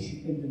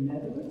association in the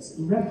Netherlands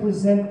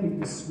representing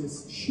the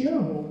Swiss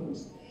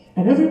shareholders,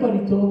 and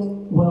everybody thought,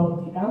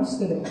 well, the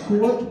Amsterdam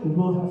court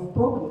will have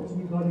problems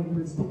regarding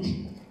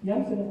jurisdiction. The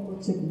Amsterdam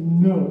court said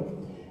no.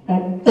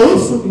 And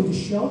also in the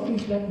Shell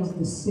case, that was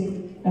the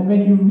same. And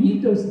when you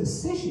read those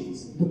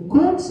decisions, the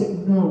court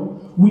said,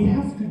 no, we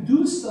have to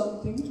do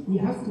something, we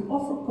have to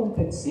offer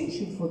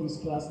compensation for these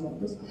class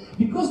members,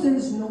 because there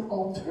is no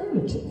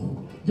alternative.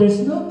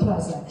 There's no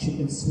class action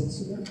in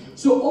Switzerland,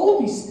 so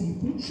all these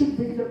people should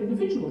bring their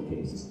individual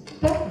cases.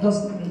 That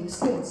doesn't make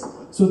sense.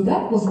 So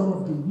that was one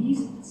of the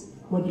reasons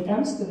why the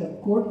Amsterdam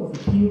Court of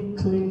Appeal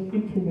claimed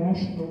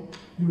international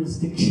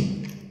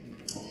jurisdiction.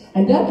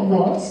 And there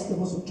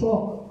was a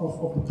talk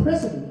of the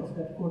president of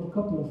that court a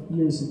couple of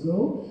years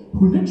ago,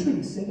 who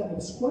literally said that I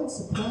was quite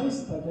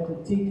surprised by that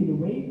and taken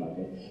away by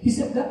that. He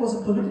said that was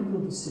a political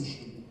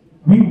decision.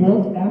 We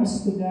want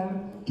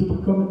Amsterdam to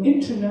become an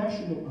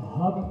international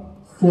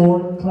hub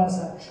for class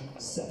action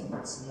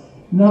settlements.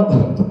 Now,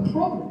 the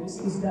problem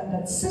is that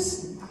that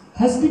system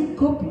has been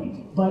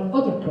copied by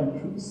other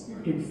countries,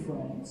 in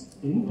France,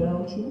 in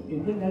Belgium,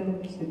 in the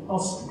Netherlands, in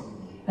Austria.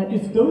 And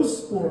if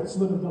those courts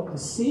would adopt the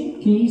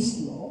same case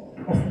law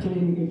of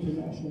claiming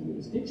international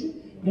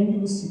jurisdiction, then you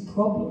will see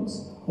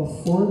problems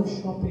of forum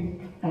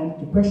shopping and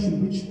the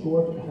question which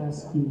court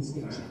has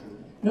jurisdiction.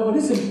 Now, what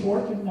is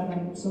important, and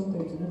I'm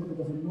sometimes a little bit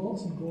of a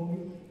naughty boy,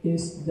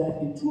 is that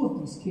in 2 of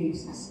these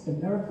cases,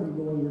 American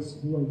lawyers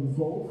were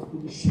involved,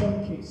 in the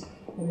Shell case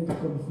and in the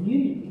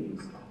convening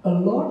case. A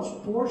large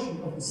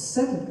portion of the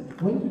settlement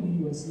went to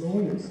the US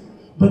lawyers,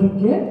 but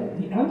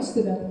again, the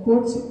Amsterdam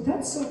court said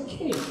that's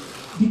okay,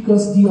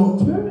 because the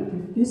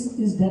alternative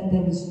is that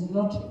there is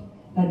nothing.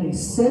 And they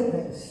said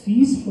that the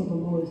fees for the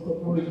lawyers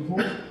that were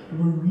involved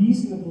were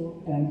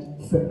reasonable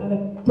and fair.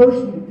 And I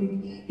personally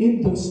think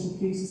in those 2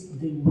 cases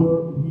they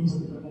were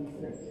reasonable and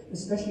fair,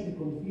 especially the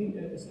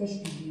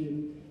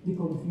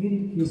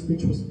convening case,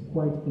 which was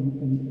quite a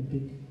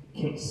big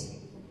case.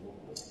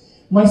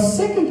 My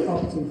second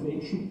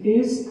observation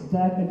is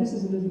that, and this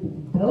is a little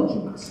bit the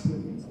Belgian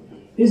experience,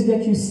 is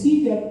that you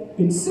see that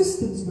in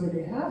systems where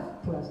they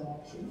have class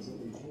actions,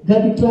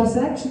 that the class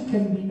action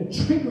can be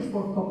a trigger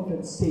for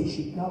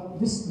compensation. Now,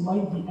 this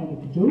might be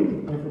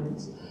anecdotal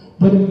evidence,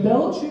 but in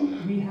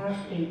Belgium, we have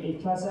a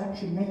class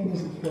action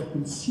mechanism for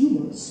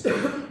consumers,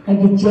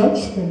 and the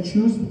judge can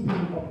choose between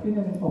an opt-in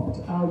and an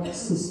opt-out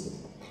system.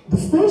 The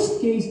first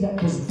case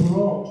that was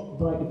brought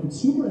by the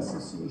Consumer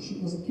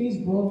Association was a case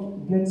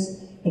brought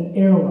against an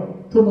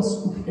airline,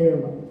 Thomas Cook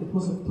Airline. It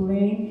was a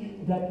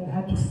plane that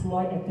had to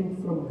fly, I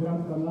think, from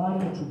Gran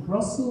Canaria to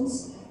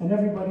Brussels, and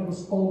everybody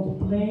was on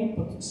the plane,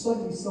 but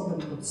suddenly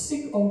somebody got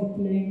sick on the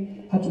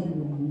plane, had to be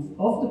removed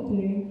off the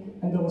plane,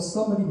 and there was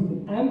somebody with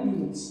an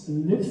ambulance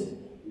lift.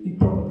 He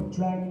probably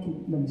drank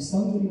too many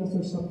sangrias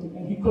or something,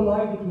 and he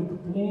collided with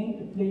the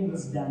plane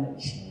was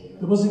damaged.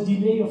 There was a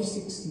delay of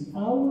 16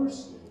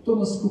 hours,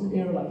 Thomas Cook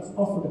Airlines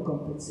offered a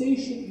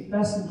compensation, the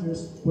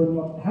passengers were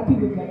not happy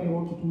with that, they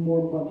wanted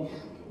more money.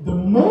 The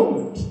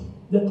moment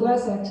the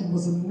class action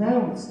was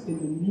announced in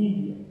the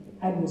media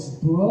and was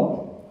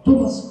brought,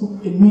 Thomas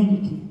Cook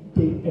immediately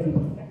pay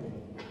everybody back.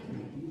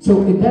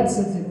 So in that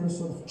sense, they were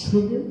sort of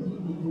triggered.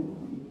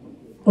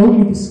 The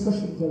only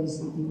discussion there's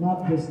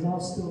now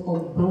still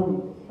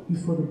ongoing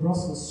before the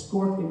Brussels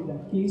court in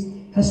that case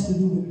has to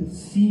do with the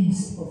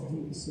fees of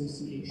the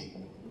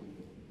association.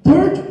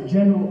 Third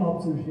general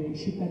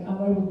observation, and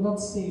I will not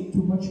say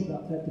too much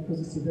about that because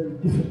it's a very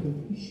difficult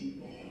issue,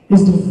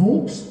 is the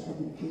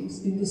Volkswagen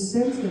case, in the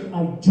sense that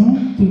I do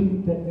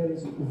think that there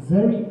is a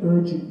very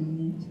urgent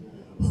need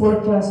for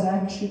a class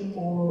action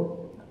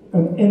or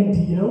an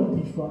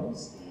MDL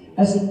device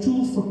as a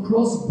tool for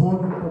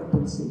cross-border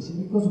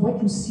compensation, because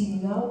what you see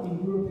now in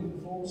Europe in the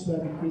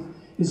Volkswagen case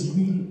is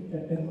really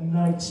a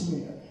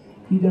nightmare.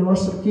 There are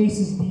some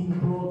cases being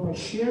brought by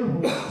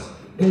shareholders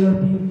that are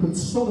being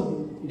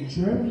consolidated in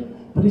Germany,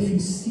 but if you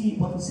see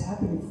what is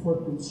happening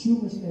for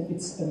consumers, then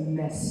it's a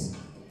mess.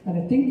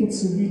 And I think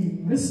it's a really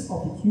missed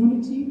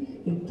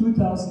opportunity in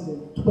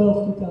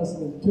 2012,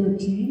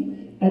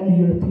 2013 at the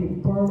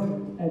European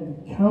Parliament and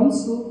the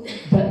Council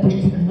that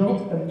they did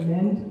not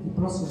amend the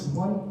Brussels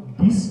I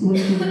bis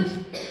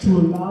regulation to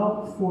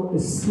allow for a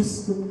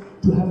system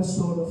to have a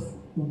sort of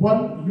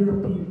one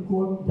European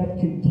court that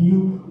can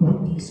deal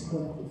with these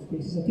collective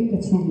cases. I think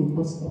that's really a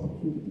missed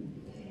opportunity.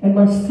 And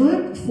my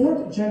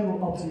fourth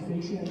general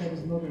observation, and that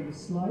is not on the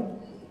slide,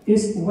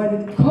 is when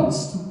it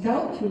comes to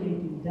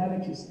calculating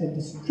damages and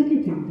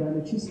distributing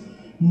damages,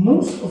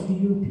 most of the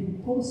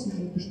European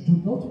policymakers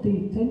do not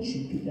pay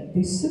attention to that.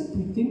 They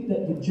simply think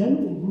that the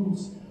general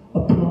rules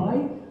apply,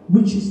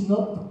 which is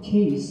not the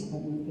case. I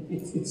mean,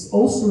 it's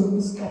also a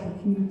missed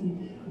opportunity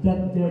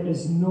that there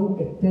is no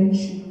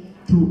attention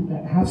to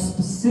have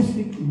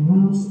specific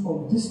rules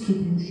on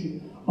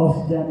distribution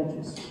of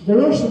damages.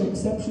 There are some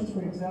exceptions.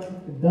 For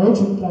example, the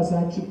Belgian class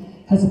action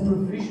has a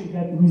provision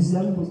that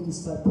resembles the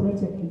cyprès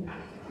technique,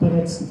 but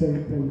that's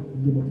very, very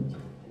limited.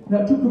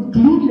 Now, to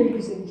conclude,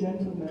 ladies and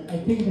gentlemen, I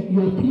think that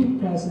European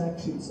class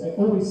actions, I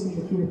always say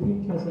that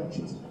European class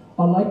actions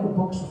are like a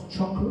box of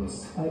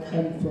chocolates. I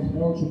am from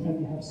Belgium, and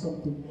we have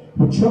something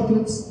with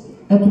chocolates.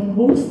 And to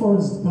quote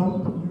Forrest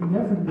Gump, you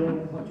never know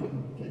what you're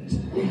going to get.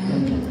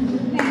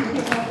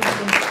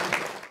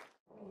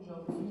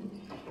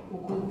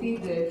 Aux côtés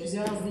de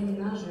plusieurs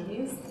éminents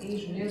juristes, et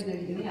je vous laisse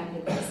deviner à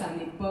quel point ça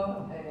n'est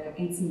pas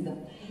intimidant.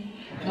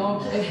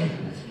 Donc,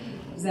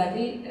 vous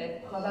avez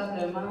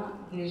probablement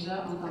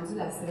déjà entendu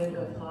la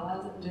célèbre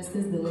phrase «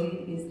 Justice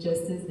delayed is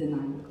justice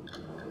denied ».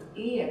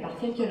 Et par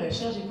quelques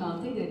recherches, j'ai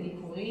tenté de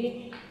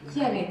découvrir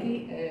qui avait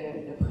été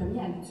le premier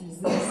à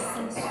l'utiliser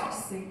sans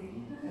succès.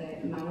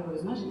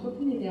 Malheureusement, je n'ai pas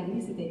pu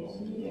déterminer c'était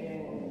qui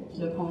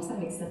le prononçait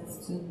avec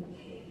certitude.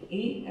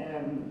 Et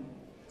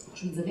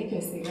je vous dirais que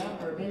c'est là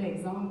un bel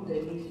exemple de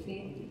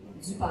l'effet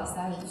du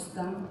passage du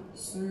temps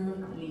sur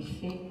les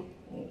faits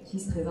qui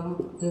se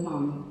présentent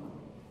devant nous.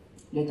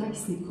 Le temps qui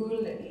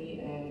s'écoule est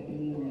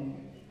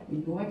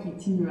une loi qui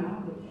est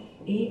immuable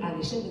et à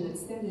l'échelle de notre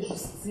système de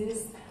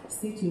justice,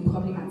 c'est une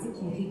problématique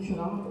qui est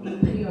récurrente et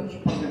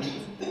préoccupante.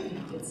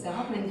 Il y a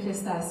différentes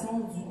manifestations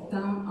du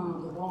temps en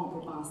droit. On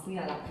peut penser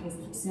à la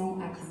prescription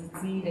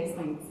acquisitive,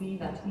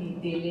 extinctive, à tous les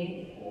délais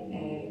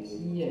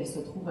qui se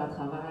trouvent à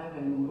travers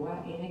nos lois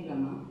et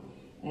règlements.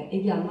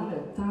 Également,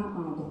 le temps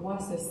en droit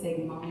se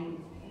segmente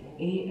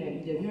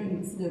et il devient un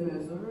outil de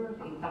mesure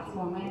et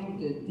parfois même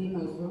de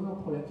démesure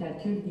pour le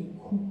calcul des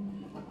coûts,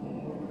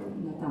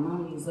 notamment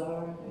les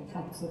heures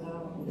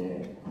facturables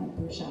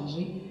qu'on peut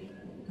charger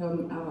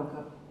comme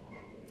avocat.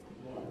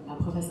 La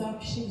professeure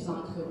Piché vous a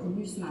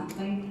entretenu ce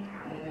matin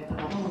par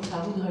rapport aux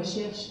travaux de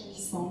recherche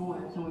qui ont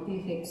été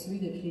effectués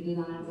depuis les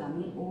 2 dernières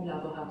années au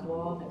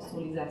laboratoire sur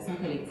les actions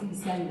collectives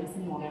ici à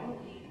l'Université de Montréal.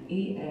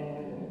 Et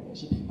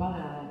j'ai pris part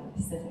à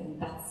une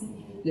partie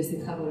de ces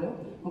travaux-là.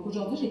 Donc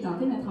aujourd'hui, j'ai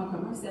tenté de mettre en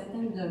commun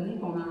certaines données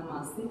qu'on a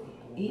avancées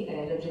et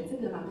l'objectif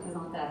de ma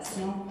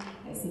présentation,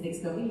 c'est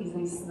d'explorer les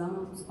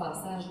incidences du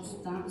passage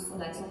du temps sur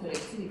l'action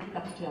collective et plus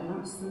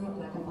particulièrement sur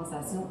la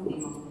compensation des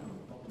membres.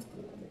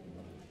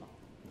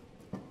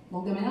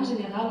 Donc, de manière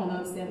générale, on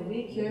a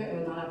observé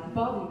que dans la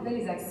plupart des cas,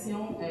 les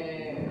actions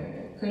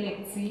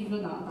collectives,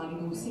 dans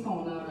les dossiers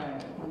qu'on a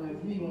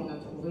vus et où on a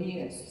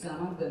trouvé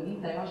suffisamment de données,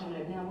 d'ailleurs,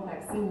 j'aimerais bien avoir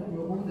accès au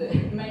bureau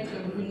de Maître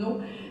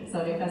Bruneau,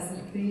 ça aurait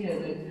facilité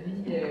notre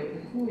vie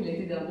beaucoup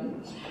l'été dernier.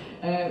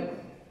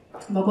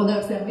 Donc, on a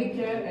observé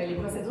que les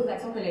procédures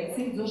d'action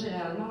collective durent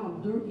généralement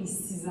entre 2 et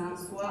 6 ans,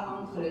 soit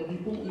entre le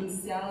dépôt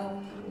initial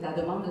de la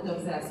demande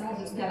d'autorisation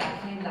jusqu'à la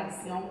fin de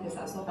l'action, que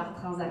ce soit par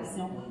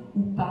transaction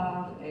ou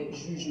par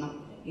jugement.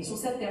 Et sur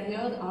cette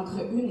période, entre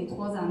 1 et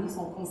 3 années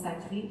sont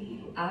consacrées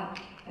à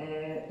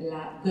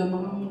la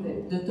demande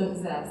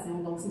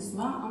d'autorisation. Donc, c'est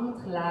souvent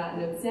entre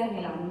le tiers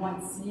et la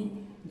moitié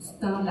du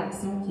temps de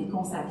l'action qui est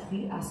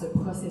consacré à ce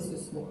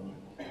processus-là.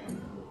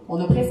 On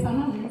a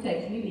principalement voulu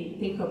calculer les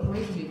take-up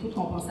rates ou les taux de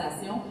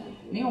compensation,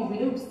 mais on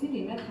voulait aussi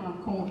les mettre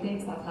en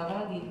contexte à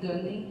travers des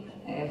données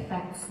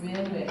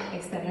factuelles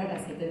extérieures à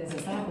ce qui était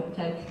nécessaire pour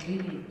calculer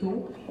les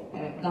taux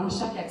dans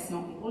chaque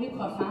action. Et pour les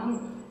profanes,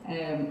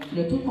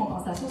 le taux de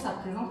compensation, ça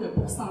représente le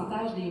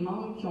pourcentage des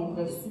membres qui ont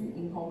reçu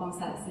une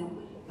compensation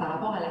par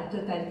rapport à la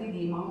totalité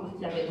des membres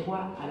qui avaient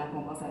droit à la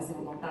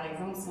compensation. Donc, par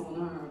exemple, si on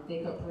a un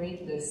take-up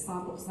rate de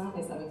 100%,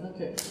 bien, ça veut dire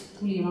que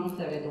tous les membres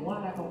qui avaient droit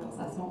à la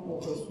compensation ont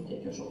reçu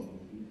quelque chose.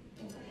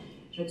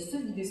 Je vais tout de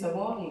suite vous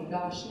décevoir et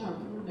gâcher un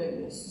peu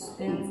le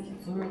suspense qui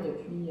dure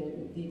depuis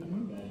le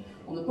début.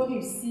 On n'a pas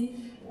réussi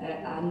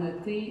à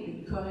noter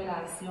une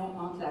corrélation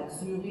entre la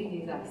durée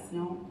des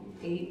actions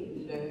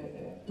et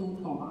le taux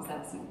de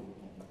compensation.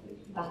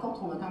 Par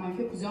contre, on a quand même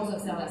fait plusieurs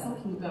observations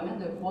qui nous permettent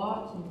de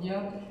voir qu'il y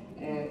a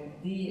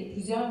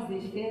plusieurs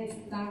effets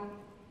du temps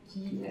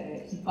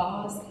qui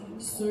passent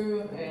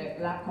sur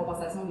la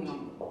compensation des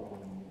membres.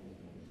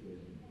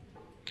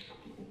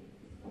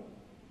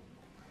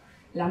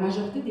 La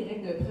majorité des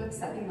règles de preuve qui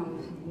s'appliquent dans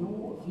les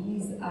tribunaux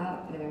visent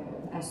à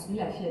assurer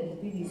la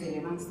fiabilité des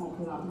éléments qui sont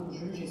présentés au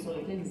juge et sur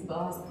lesquels il se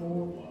base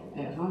pour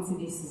rendre ses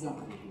décisions.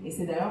 Et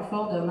c'est d'ailleurs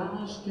fort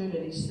dommage que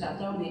le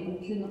législateur n'ait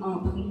aucune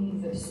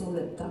emprise sur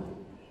le temps,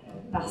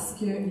 parce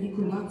que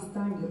l'écoulement du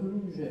temps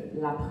gruge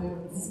la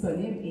preuve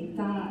disponible et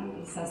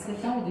ça se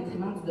fait tant au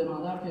détriment du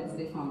demandeur que du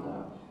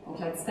défendeur. Donc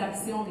la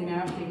dispersion des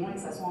meilleurs témoins, que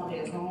ce soit en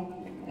raison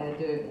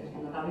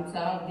on a parlé tout à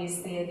l'heure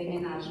d'essais,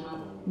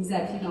 déménagement, mise à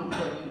pied de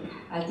l'employé,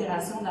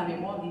 altération de la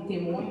mémoire des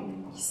témoins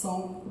qui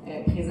sont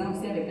présents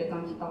aussi avec le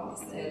temps qui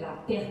passe, la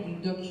perte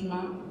des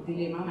documents,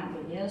 d'éléments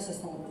matériels, ce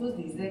sont tous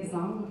des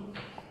exemples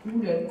où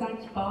le temps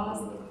qui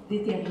passe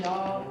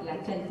détériore la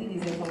qualité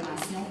des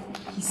informations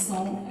qui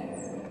sont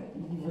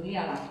livrées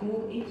à la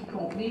Cour et qui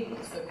compliquent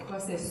ce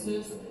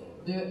processus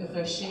de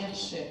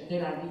recherche de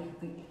la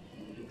vérité.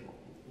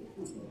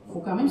 Il faut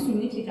quand même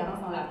souligner que les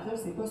carences dans la preuve,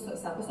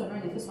 ça n'a pas seulement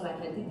un effet sur la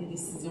qualité des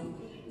décisions,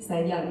 ça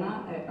a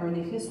également un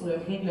effet sur le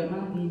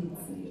règlement des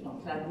litiges.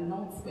 Donc, la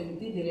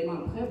non-disponibilité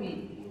d'éléments de preuve,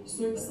 et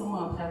ceux qui sont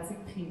en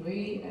pratique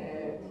privée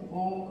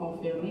pourront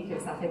confirmer que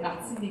ça fait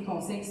partie des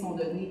conseils qui sont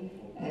donnés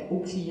aux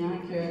clients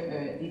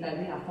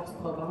d'évaluer la force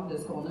probante de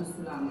ce qu'on a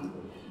sous la main.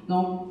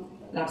 Donc,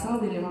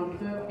 l'absence d'éléments de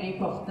preuve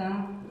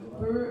importants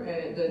peut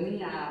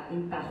donner à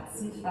une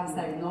partie face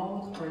à une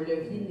autre un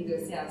levier de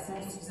négociation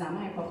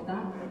suffisamment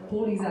important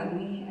pour les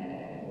amener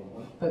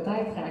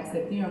peut-être à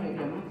accepter un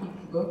règlement qui est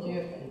plus bas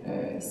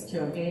que ce qui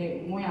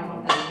aurait moins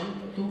avantageux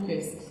plutôt que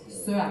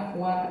ce à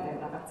quoi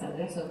la partie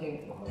adverse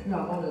aurait pu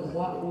avoir le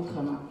droit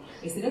autrement.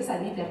 Et c'est là que ça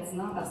devient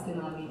pertinent parce que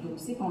dans les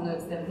dossiers qu'on a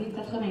observés,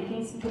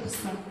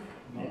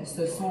 95%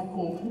 se sont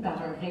conclus par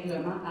un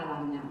règlement à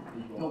l'amiable.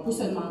 Et on peut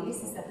se demander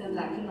si certaines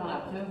lacunes dans la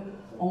preuve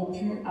ont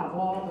pu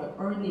avoir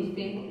un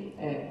effet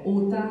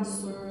autant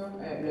sur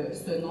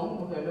ce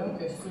nombre-là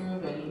que sur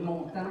les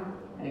montants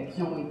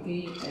qui ont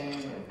été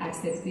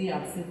acceptés à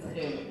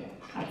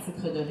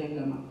titre de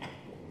règlement.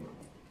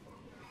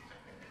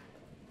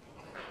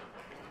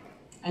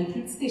 À une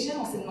plus petite échelle,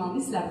 on s'est demandé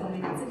si la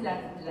problématique de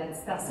la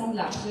dispersion de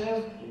la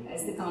preuve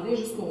s'étendait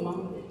jusqu'aux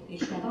membres. Et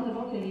je suis contente de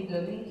voir que les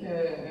données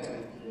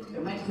que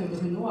le maître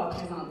Bruneau a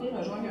présentées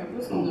rejoignent un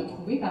peu ce qu'on a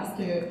trouvé, parce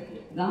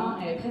que dans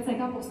près de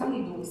 50%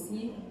 des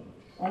dossiers,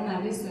 on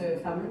avait ce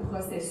fameux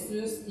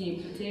processus qui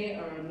impliquait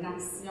une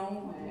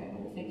action,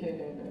 fait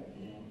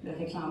que le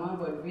réclamant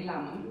va lever la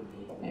main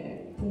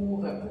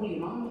pour les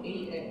membres,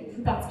 et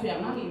plus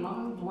particulièrement, les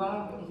membres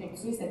doivent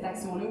effectuer cette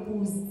action-là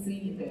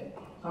positive,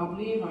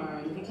 remplir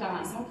une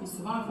réclamation qui est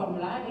souvent un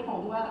formulaire et qu'on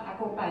doit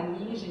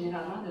accompagner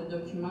généralement de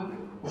documents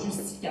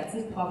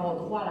justificatifs pour avoir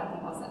droit à la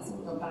compensation,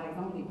 comme par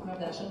exemple des preuves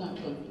d'achat d'un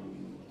produit.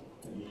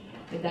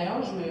 Et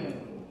d'ailleurs,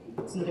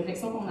 c'est une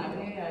réflexion qu'on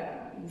avait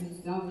les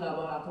étudiants du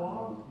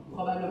laboratoire.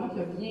 Probablement qu'il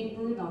y a bien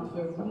peu d'entre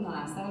vous dans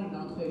la salle et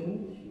d'entre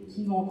nous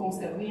qui vont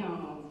conserver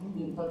en vue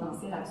d'une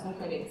potentielle action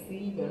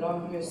collective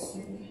leur reçu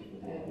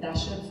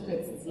d'achat du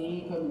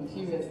quotidien, comme une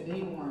clé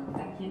USB ou un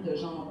paquet de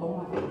jambon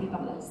affecté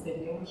par la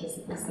listeria. Je ne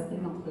sais pas si certains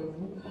d'entre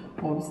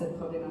vous ont eu cette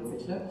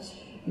problématique-là.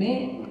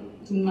 Mais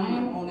tout de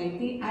même, on a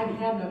été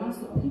agréablement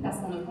surpris parce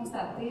qu'on a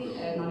constaté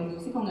dans les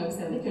dossiers qu'on a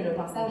observés que le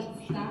passage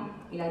du temps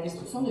et la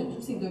destruction de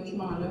tous ces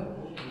documents-là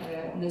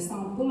ne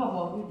semble pas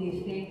avoir eu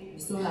d'effet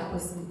sur la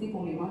possibilité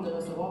pour les membres de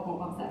recevoir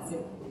compensation.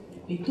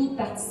 Les taux de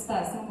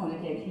participation qu'on a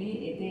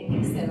calculés étaient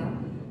excellents.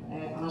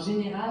 En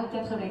général,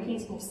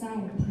 95%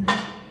 ou plus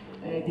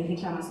des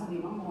réclamations des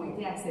membres ont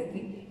été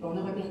acceptées. On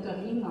a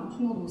répertorié dans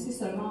tous nos dossiers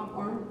seulement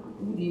un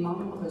où des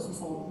membres se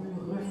sont vus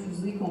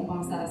refuser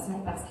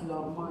compensation parce qu'il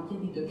leur manquait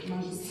des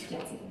documents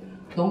justificatifs.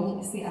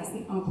 Donc, c'est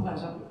assez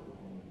encourageant.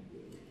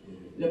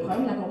 Le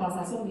problème de la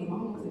compensation des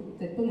membres, c'est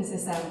peut-être pas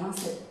nécessairement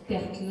cette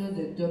perte-là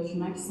de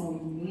documents qui sont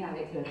liés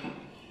avec le temps.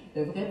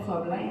 Le vrai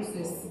problème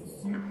se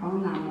situe en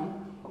amont,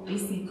 et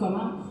c'est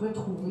comment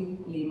retrouver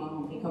les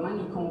membres et comment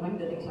les convaincre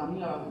de réclamer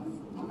leur vie.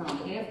 Donc,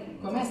 en bref,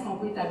 comment est-ce qu'on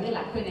peut établir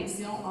la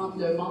connexion entre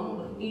le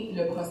membre et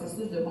le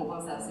processus de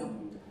compensation?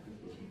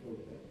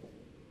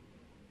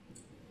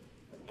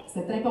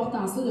 Cette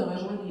importance-là de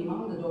rejoindre les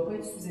membres ne doit pas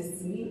être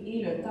sous-estimée,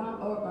 et le temps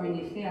a un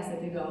effet à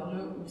cet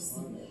égard-là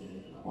aussi.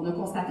 On a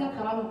constaté à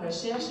travers nos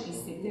recherches, et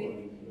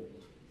c'était...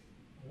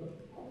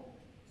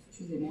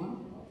 Excusez-moi.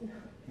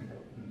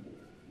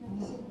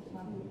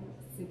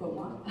 C'est pas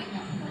moi.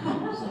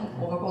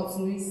 On va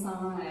continuer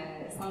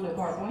sans le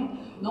PowerPoint.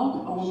 Donc,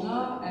 on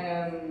a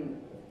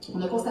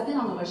On a constaté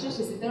dans nos recherches,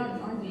 et c'était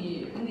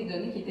une des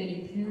données qui étaient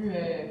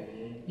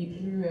les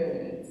plus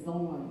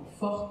disons,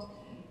 fortes,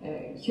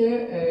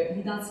 que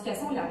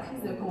l'identification et la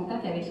prise de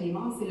contact avec les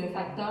membres, c'est le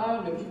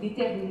facteur le plus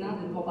déterminant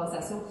d'une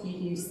compensation qui est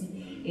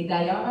réussie. Et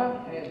d'ailleurs,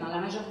 dans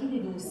la majorité des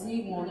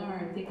dossiers où on a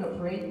un take-up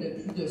rate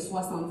de plus de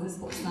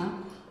 70%,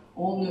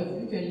 on a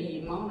vu que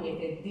les membres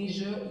étaient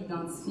déjà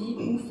identifiés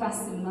ou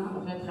facilement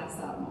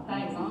retraçables. Donc, par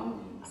exemple,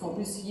 si on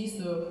peut se fier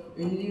sur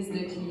une liste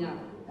de clients,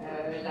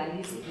 la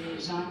liste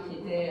des gens qui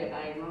étaient,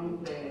 par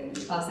exemple,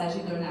 les passagers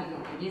d'un avion,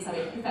 eh bien, ça va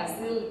être plus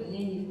facile, bien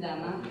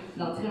évidemment,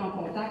 d'entrer en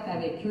contact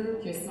avec eux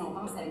que si on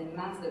pense à une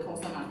masse de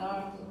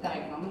consommateurs qui, par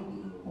exemple,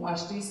 ont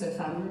acheté ce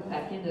fameux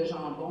paquet de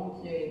jambon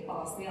qui est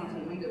passé entre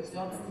les mains de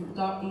plusieurs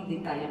distributeurs et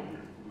détaillants.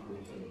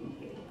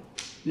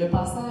 Le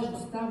passage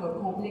du temps va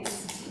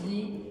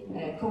complexifier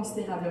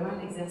considérablement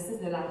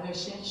l'exercice de la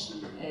recherche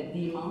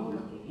des membres.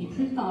 Et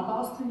plus le temps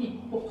passe, plus les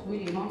coûts pour trouver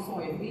les membres sont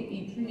élevés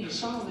et plus les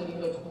chances de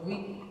les retrouver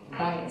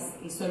baissent.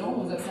 Et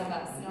selon nos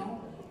observations,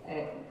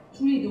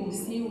 tous les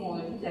dossiers où on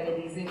a vu qu'il y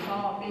avait des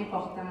efforts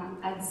importants,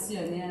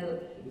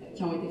 additionnels,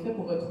 qui ont été faits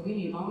pour retrouver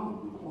les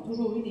membres, ont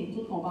toujours eu des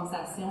taux de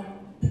compensation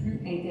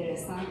plus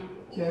intéressants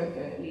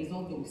que les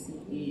autres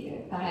dossiers.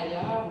 Et par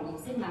ailleurs, on a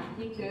aussi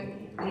remarqué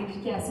que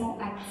l'implication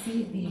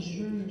active des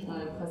juges dans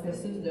le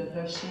processus de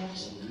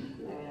recherche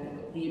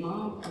des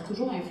membres a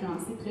toujours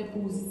influencé très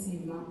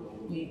positivement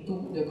les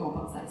taux de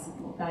compensation.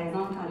 Donc, par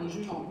exemple, quand les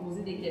juges ont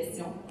posé des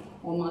questions,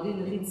 ont demandé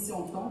une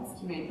reddition de compte, ce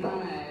qui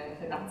maintenant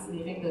fait partie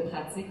des règles de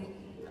pratique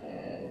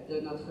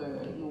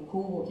de nos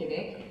cours au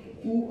Québec,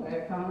 ou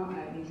quand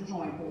les juges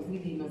ont imposé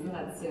des mesures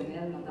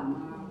additionnelles, notamment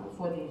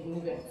parfois des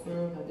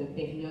réouvertures de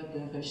périodes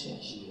de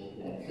recherche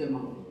de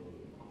membres.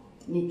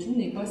 Mais tout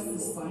n'est pas si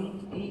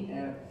simple et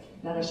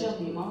la recherche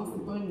des membres, ce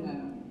n'est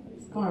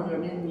pas un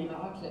remède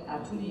miracle à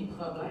tous les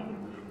problèmes,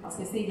 parce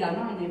que c'est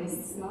également un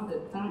investissement de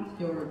temps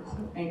qui a un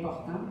coût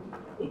important.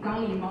 Et quand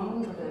les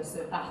membres se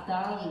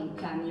partagent une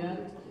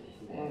cagnotte,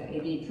 eh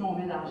bien, plus on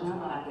met d'argent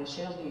dans la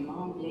recherche des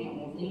membres, bien,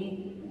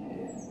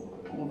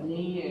 on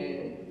vient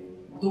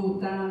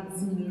d'autant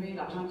diminuer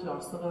l'argent qui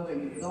leur sera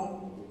revenu. Donc,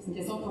 c'est une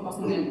question de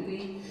proportionnalité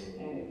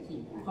qui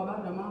est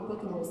probablement pas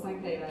toujours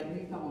simple à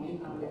évaluer quand on est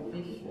dans le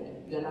vif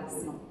de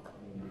l'action.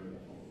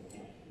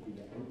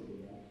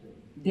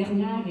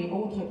 Dernière et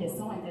autre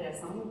question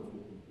intéressante,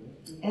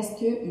 est-ce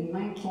qu'une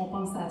même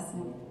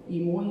compensation est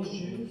moins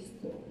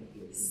juste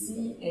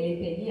si elle est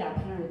payée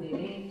après un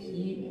délai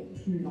qui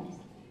est plus long?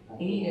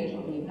 Et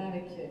j'en reviendrai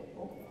avec...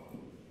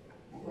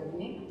 on va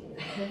bien.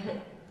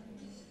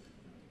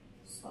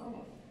 Super.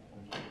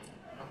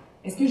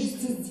 Est-ce que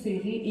justice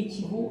différée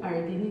équivaut à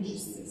un déni de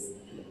justice?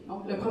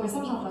 Donc, le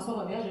professeur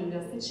Jean-François Robert de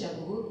l'Université de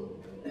Sherbrooke,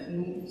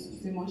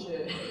 excusez-moi,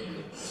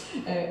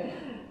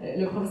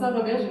 le professeur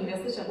Robert de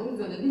l'Université de Sherbrooke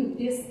nous a donné une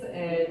piste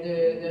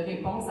de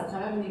réponse à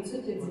travers une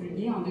étude qu'il a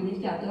divulguée en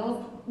 2014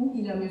 où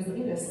il a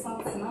mesuré le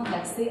sentiment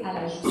d'accès à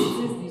la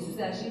justice des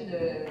usagers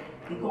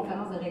des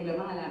conférences de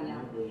règlement à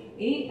l'amiable.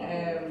 Et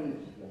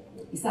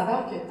il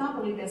s'avère que tant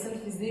pour les personnes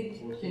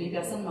physiques que les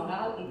personnes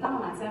morales, et tant en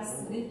matière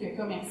civile que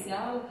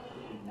commerciale,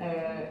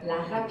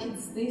 la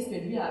rapidité, ce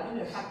que lui a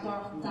appelé le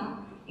facteur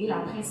temps, est la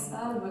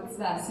principale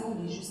motivation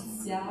des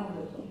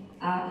justiciables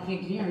à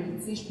régler un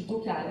litige plutôt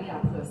qu'à aller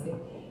à procès.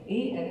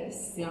 Et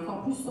c'est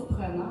encore plus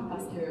surprenant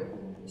parce que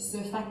ce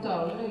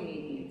facteur-là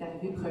est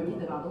arrivé premier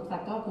devant d'autres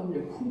facteurs comme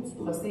le coût du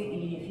procès et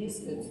les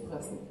risques du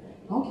procès.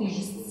 Donc, les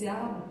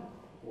justiciables,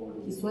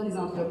 qu'ils soient des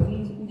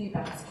entreprises ou des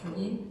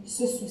particuliers,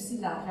 se soucient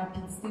de la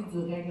rapidité du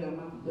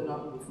règlement de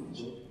leur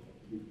litige.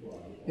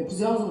 Il y a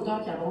plusieurs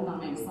auteurs qui abondent dans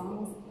le même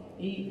sens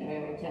et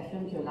qui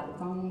affirment que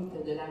l'attente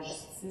de la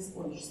justice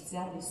pour les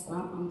justiciables est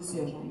souvent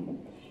anxiogène.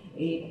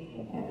 Et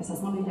ça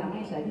semble également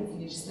être l'avis du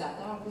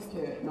législateur,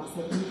 puisque dans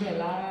cette nouvelle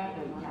ère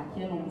dans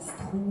laquelle on se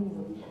trouve,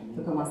 on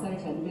peut commencer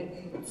avec la nouvelle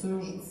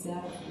culture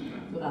judiciaire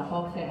du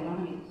rapport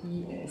Ferland et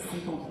qui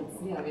s'est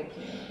concrétisée avec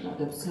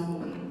l'adoption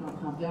et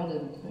l'entrée en vigueur de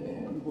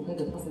notre nouveau code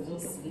de procédure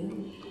civile.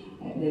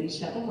 Le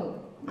législateur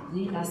a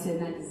bien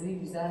rationalisé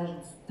l'usage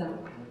du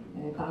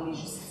temps par les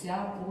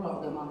justiciables pour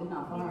leur demander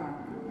d'en faire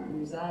un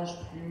usage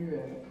plus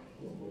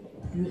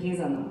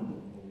raisonnable.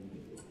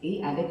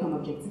 Et avec comme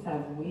objectif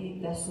avoué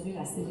d'assurer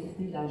la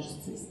sécurité de la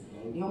justice.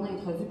 Et on a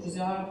introduit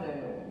plusieurs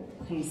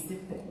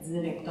principes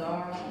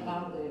directeurs. On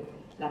parle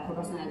de la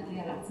proportionnalité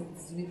à l'article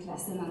 18, la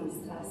saine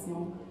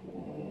administration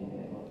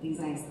des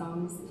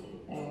instances,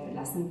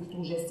 la saine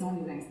plutôt gestion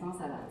des instances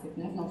à l'article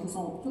 9. Donc, ce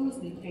sont tous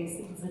des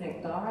principes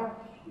directeurs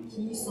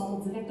qui sont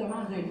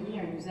directement reliés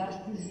à un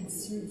usage plus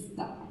judicieux du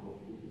temps.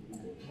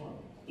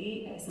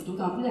 Et c'est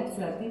d'autant plus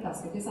d'actualité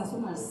parce que ce soit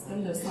dans le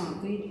système de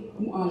santé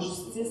ou en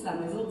justice, la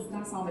mesure du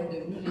temps semble être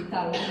devenue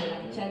l'étalon de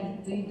la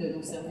qualité de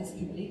nos services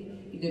publics.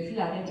 Et depuis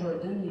l'arrêt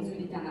Jordan, les yeux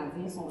des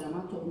Canadiens sont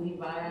vraiment tournés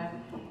vers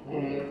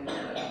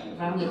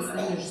notre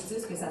système de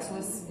justice, que ce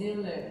soit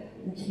civil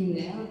ou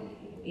criminel.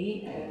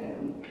 Et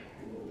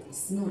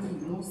si nos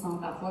tribunaux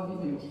semblent parfois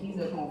vivre une crise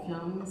de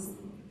confiance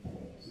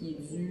qui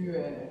est due...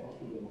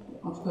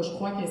 en tout cas, je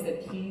crois que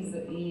cette crise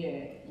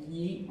est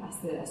liée à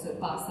ce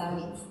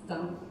passage du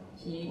temps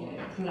qui est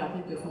plus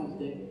rapide que ce qu'on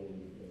voudrait.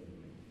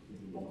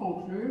 Pour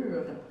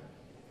conclure,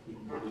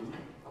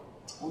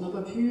 on n'a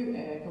pas pu,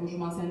 comme je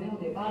vous mentionnais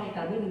au départ,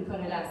 établir une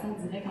corrélation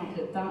directe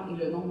entre le temps et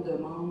le nombre de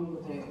membres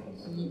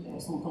qui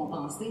sont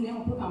compensés, mais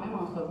on peut quand même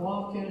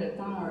entrevoir que le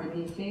temps a un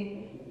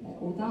effet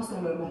autant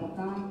sur le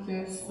montant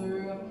que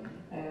sur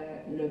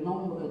le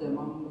nombre de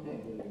membres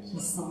qui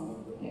sont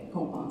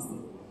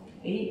compensés.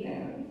 Et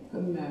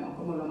comme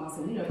on l'a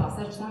mentionné, le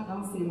passage du temps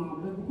rend ces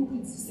membres-là beaucoup plus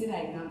difficiles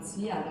à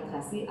identifier, à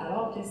retracer,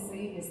 alors que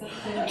c'est cette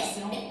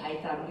prédiction à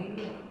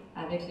établir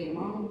avec les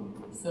membres,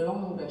 selon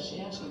nos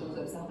recherches et nos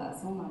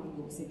observations dans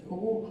les dossiers de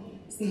cours,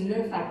 c'est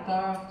le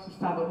facteur qui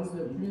favorise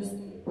le plus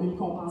une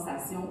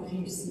compensation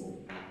réussie.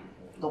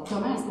 Donc,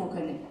 comment est-ce qu'on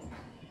connecte?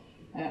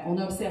 On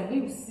a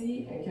observé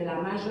aussi que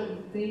la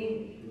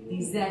majorité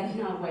des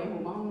avis envoyés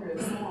aux membres le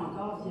sont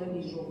encore via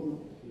les journaux.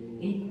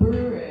 Et peu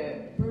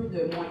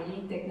de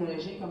moyens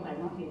technologiques, comme par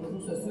exemple les réseaux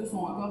sociaux, sont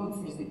encore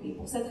utilisés. Et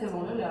pour cette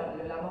raison-là,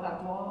 le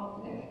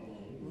laboratoire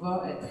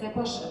va très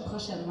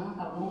prochainement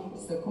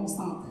se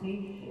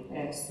concentrer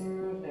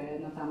sur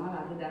notamment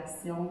la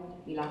rédaction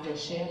et la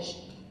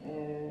recherche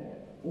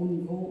au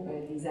niveau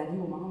des avis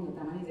aux membres,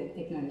 notamment les aides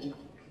technologiques.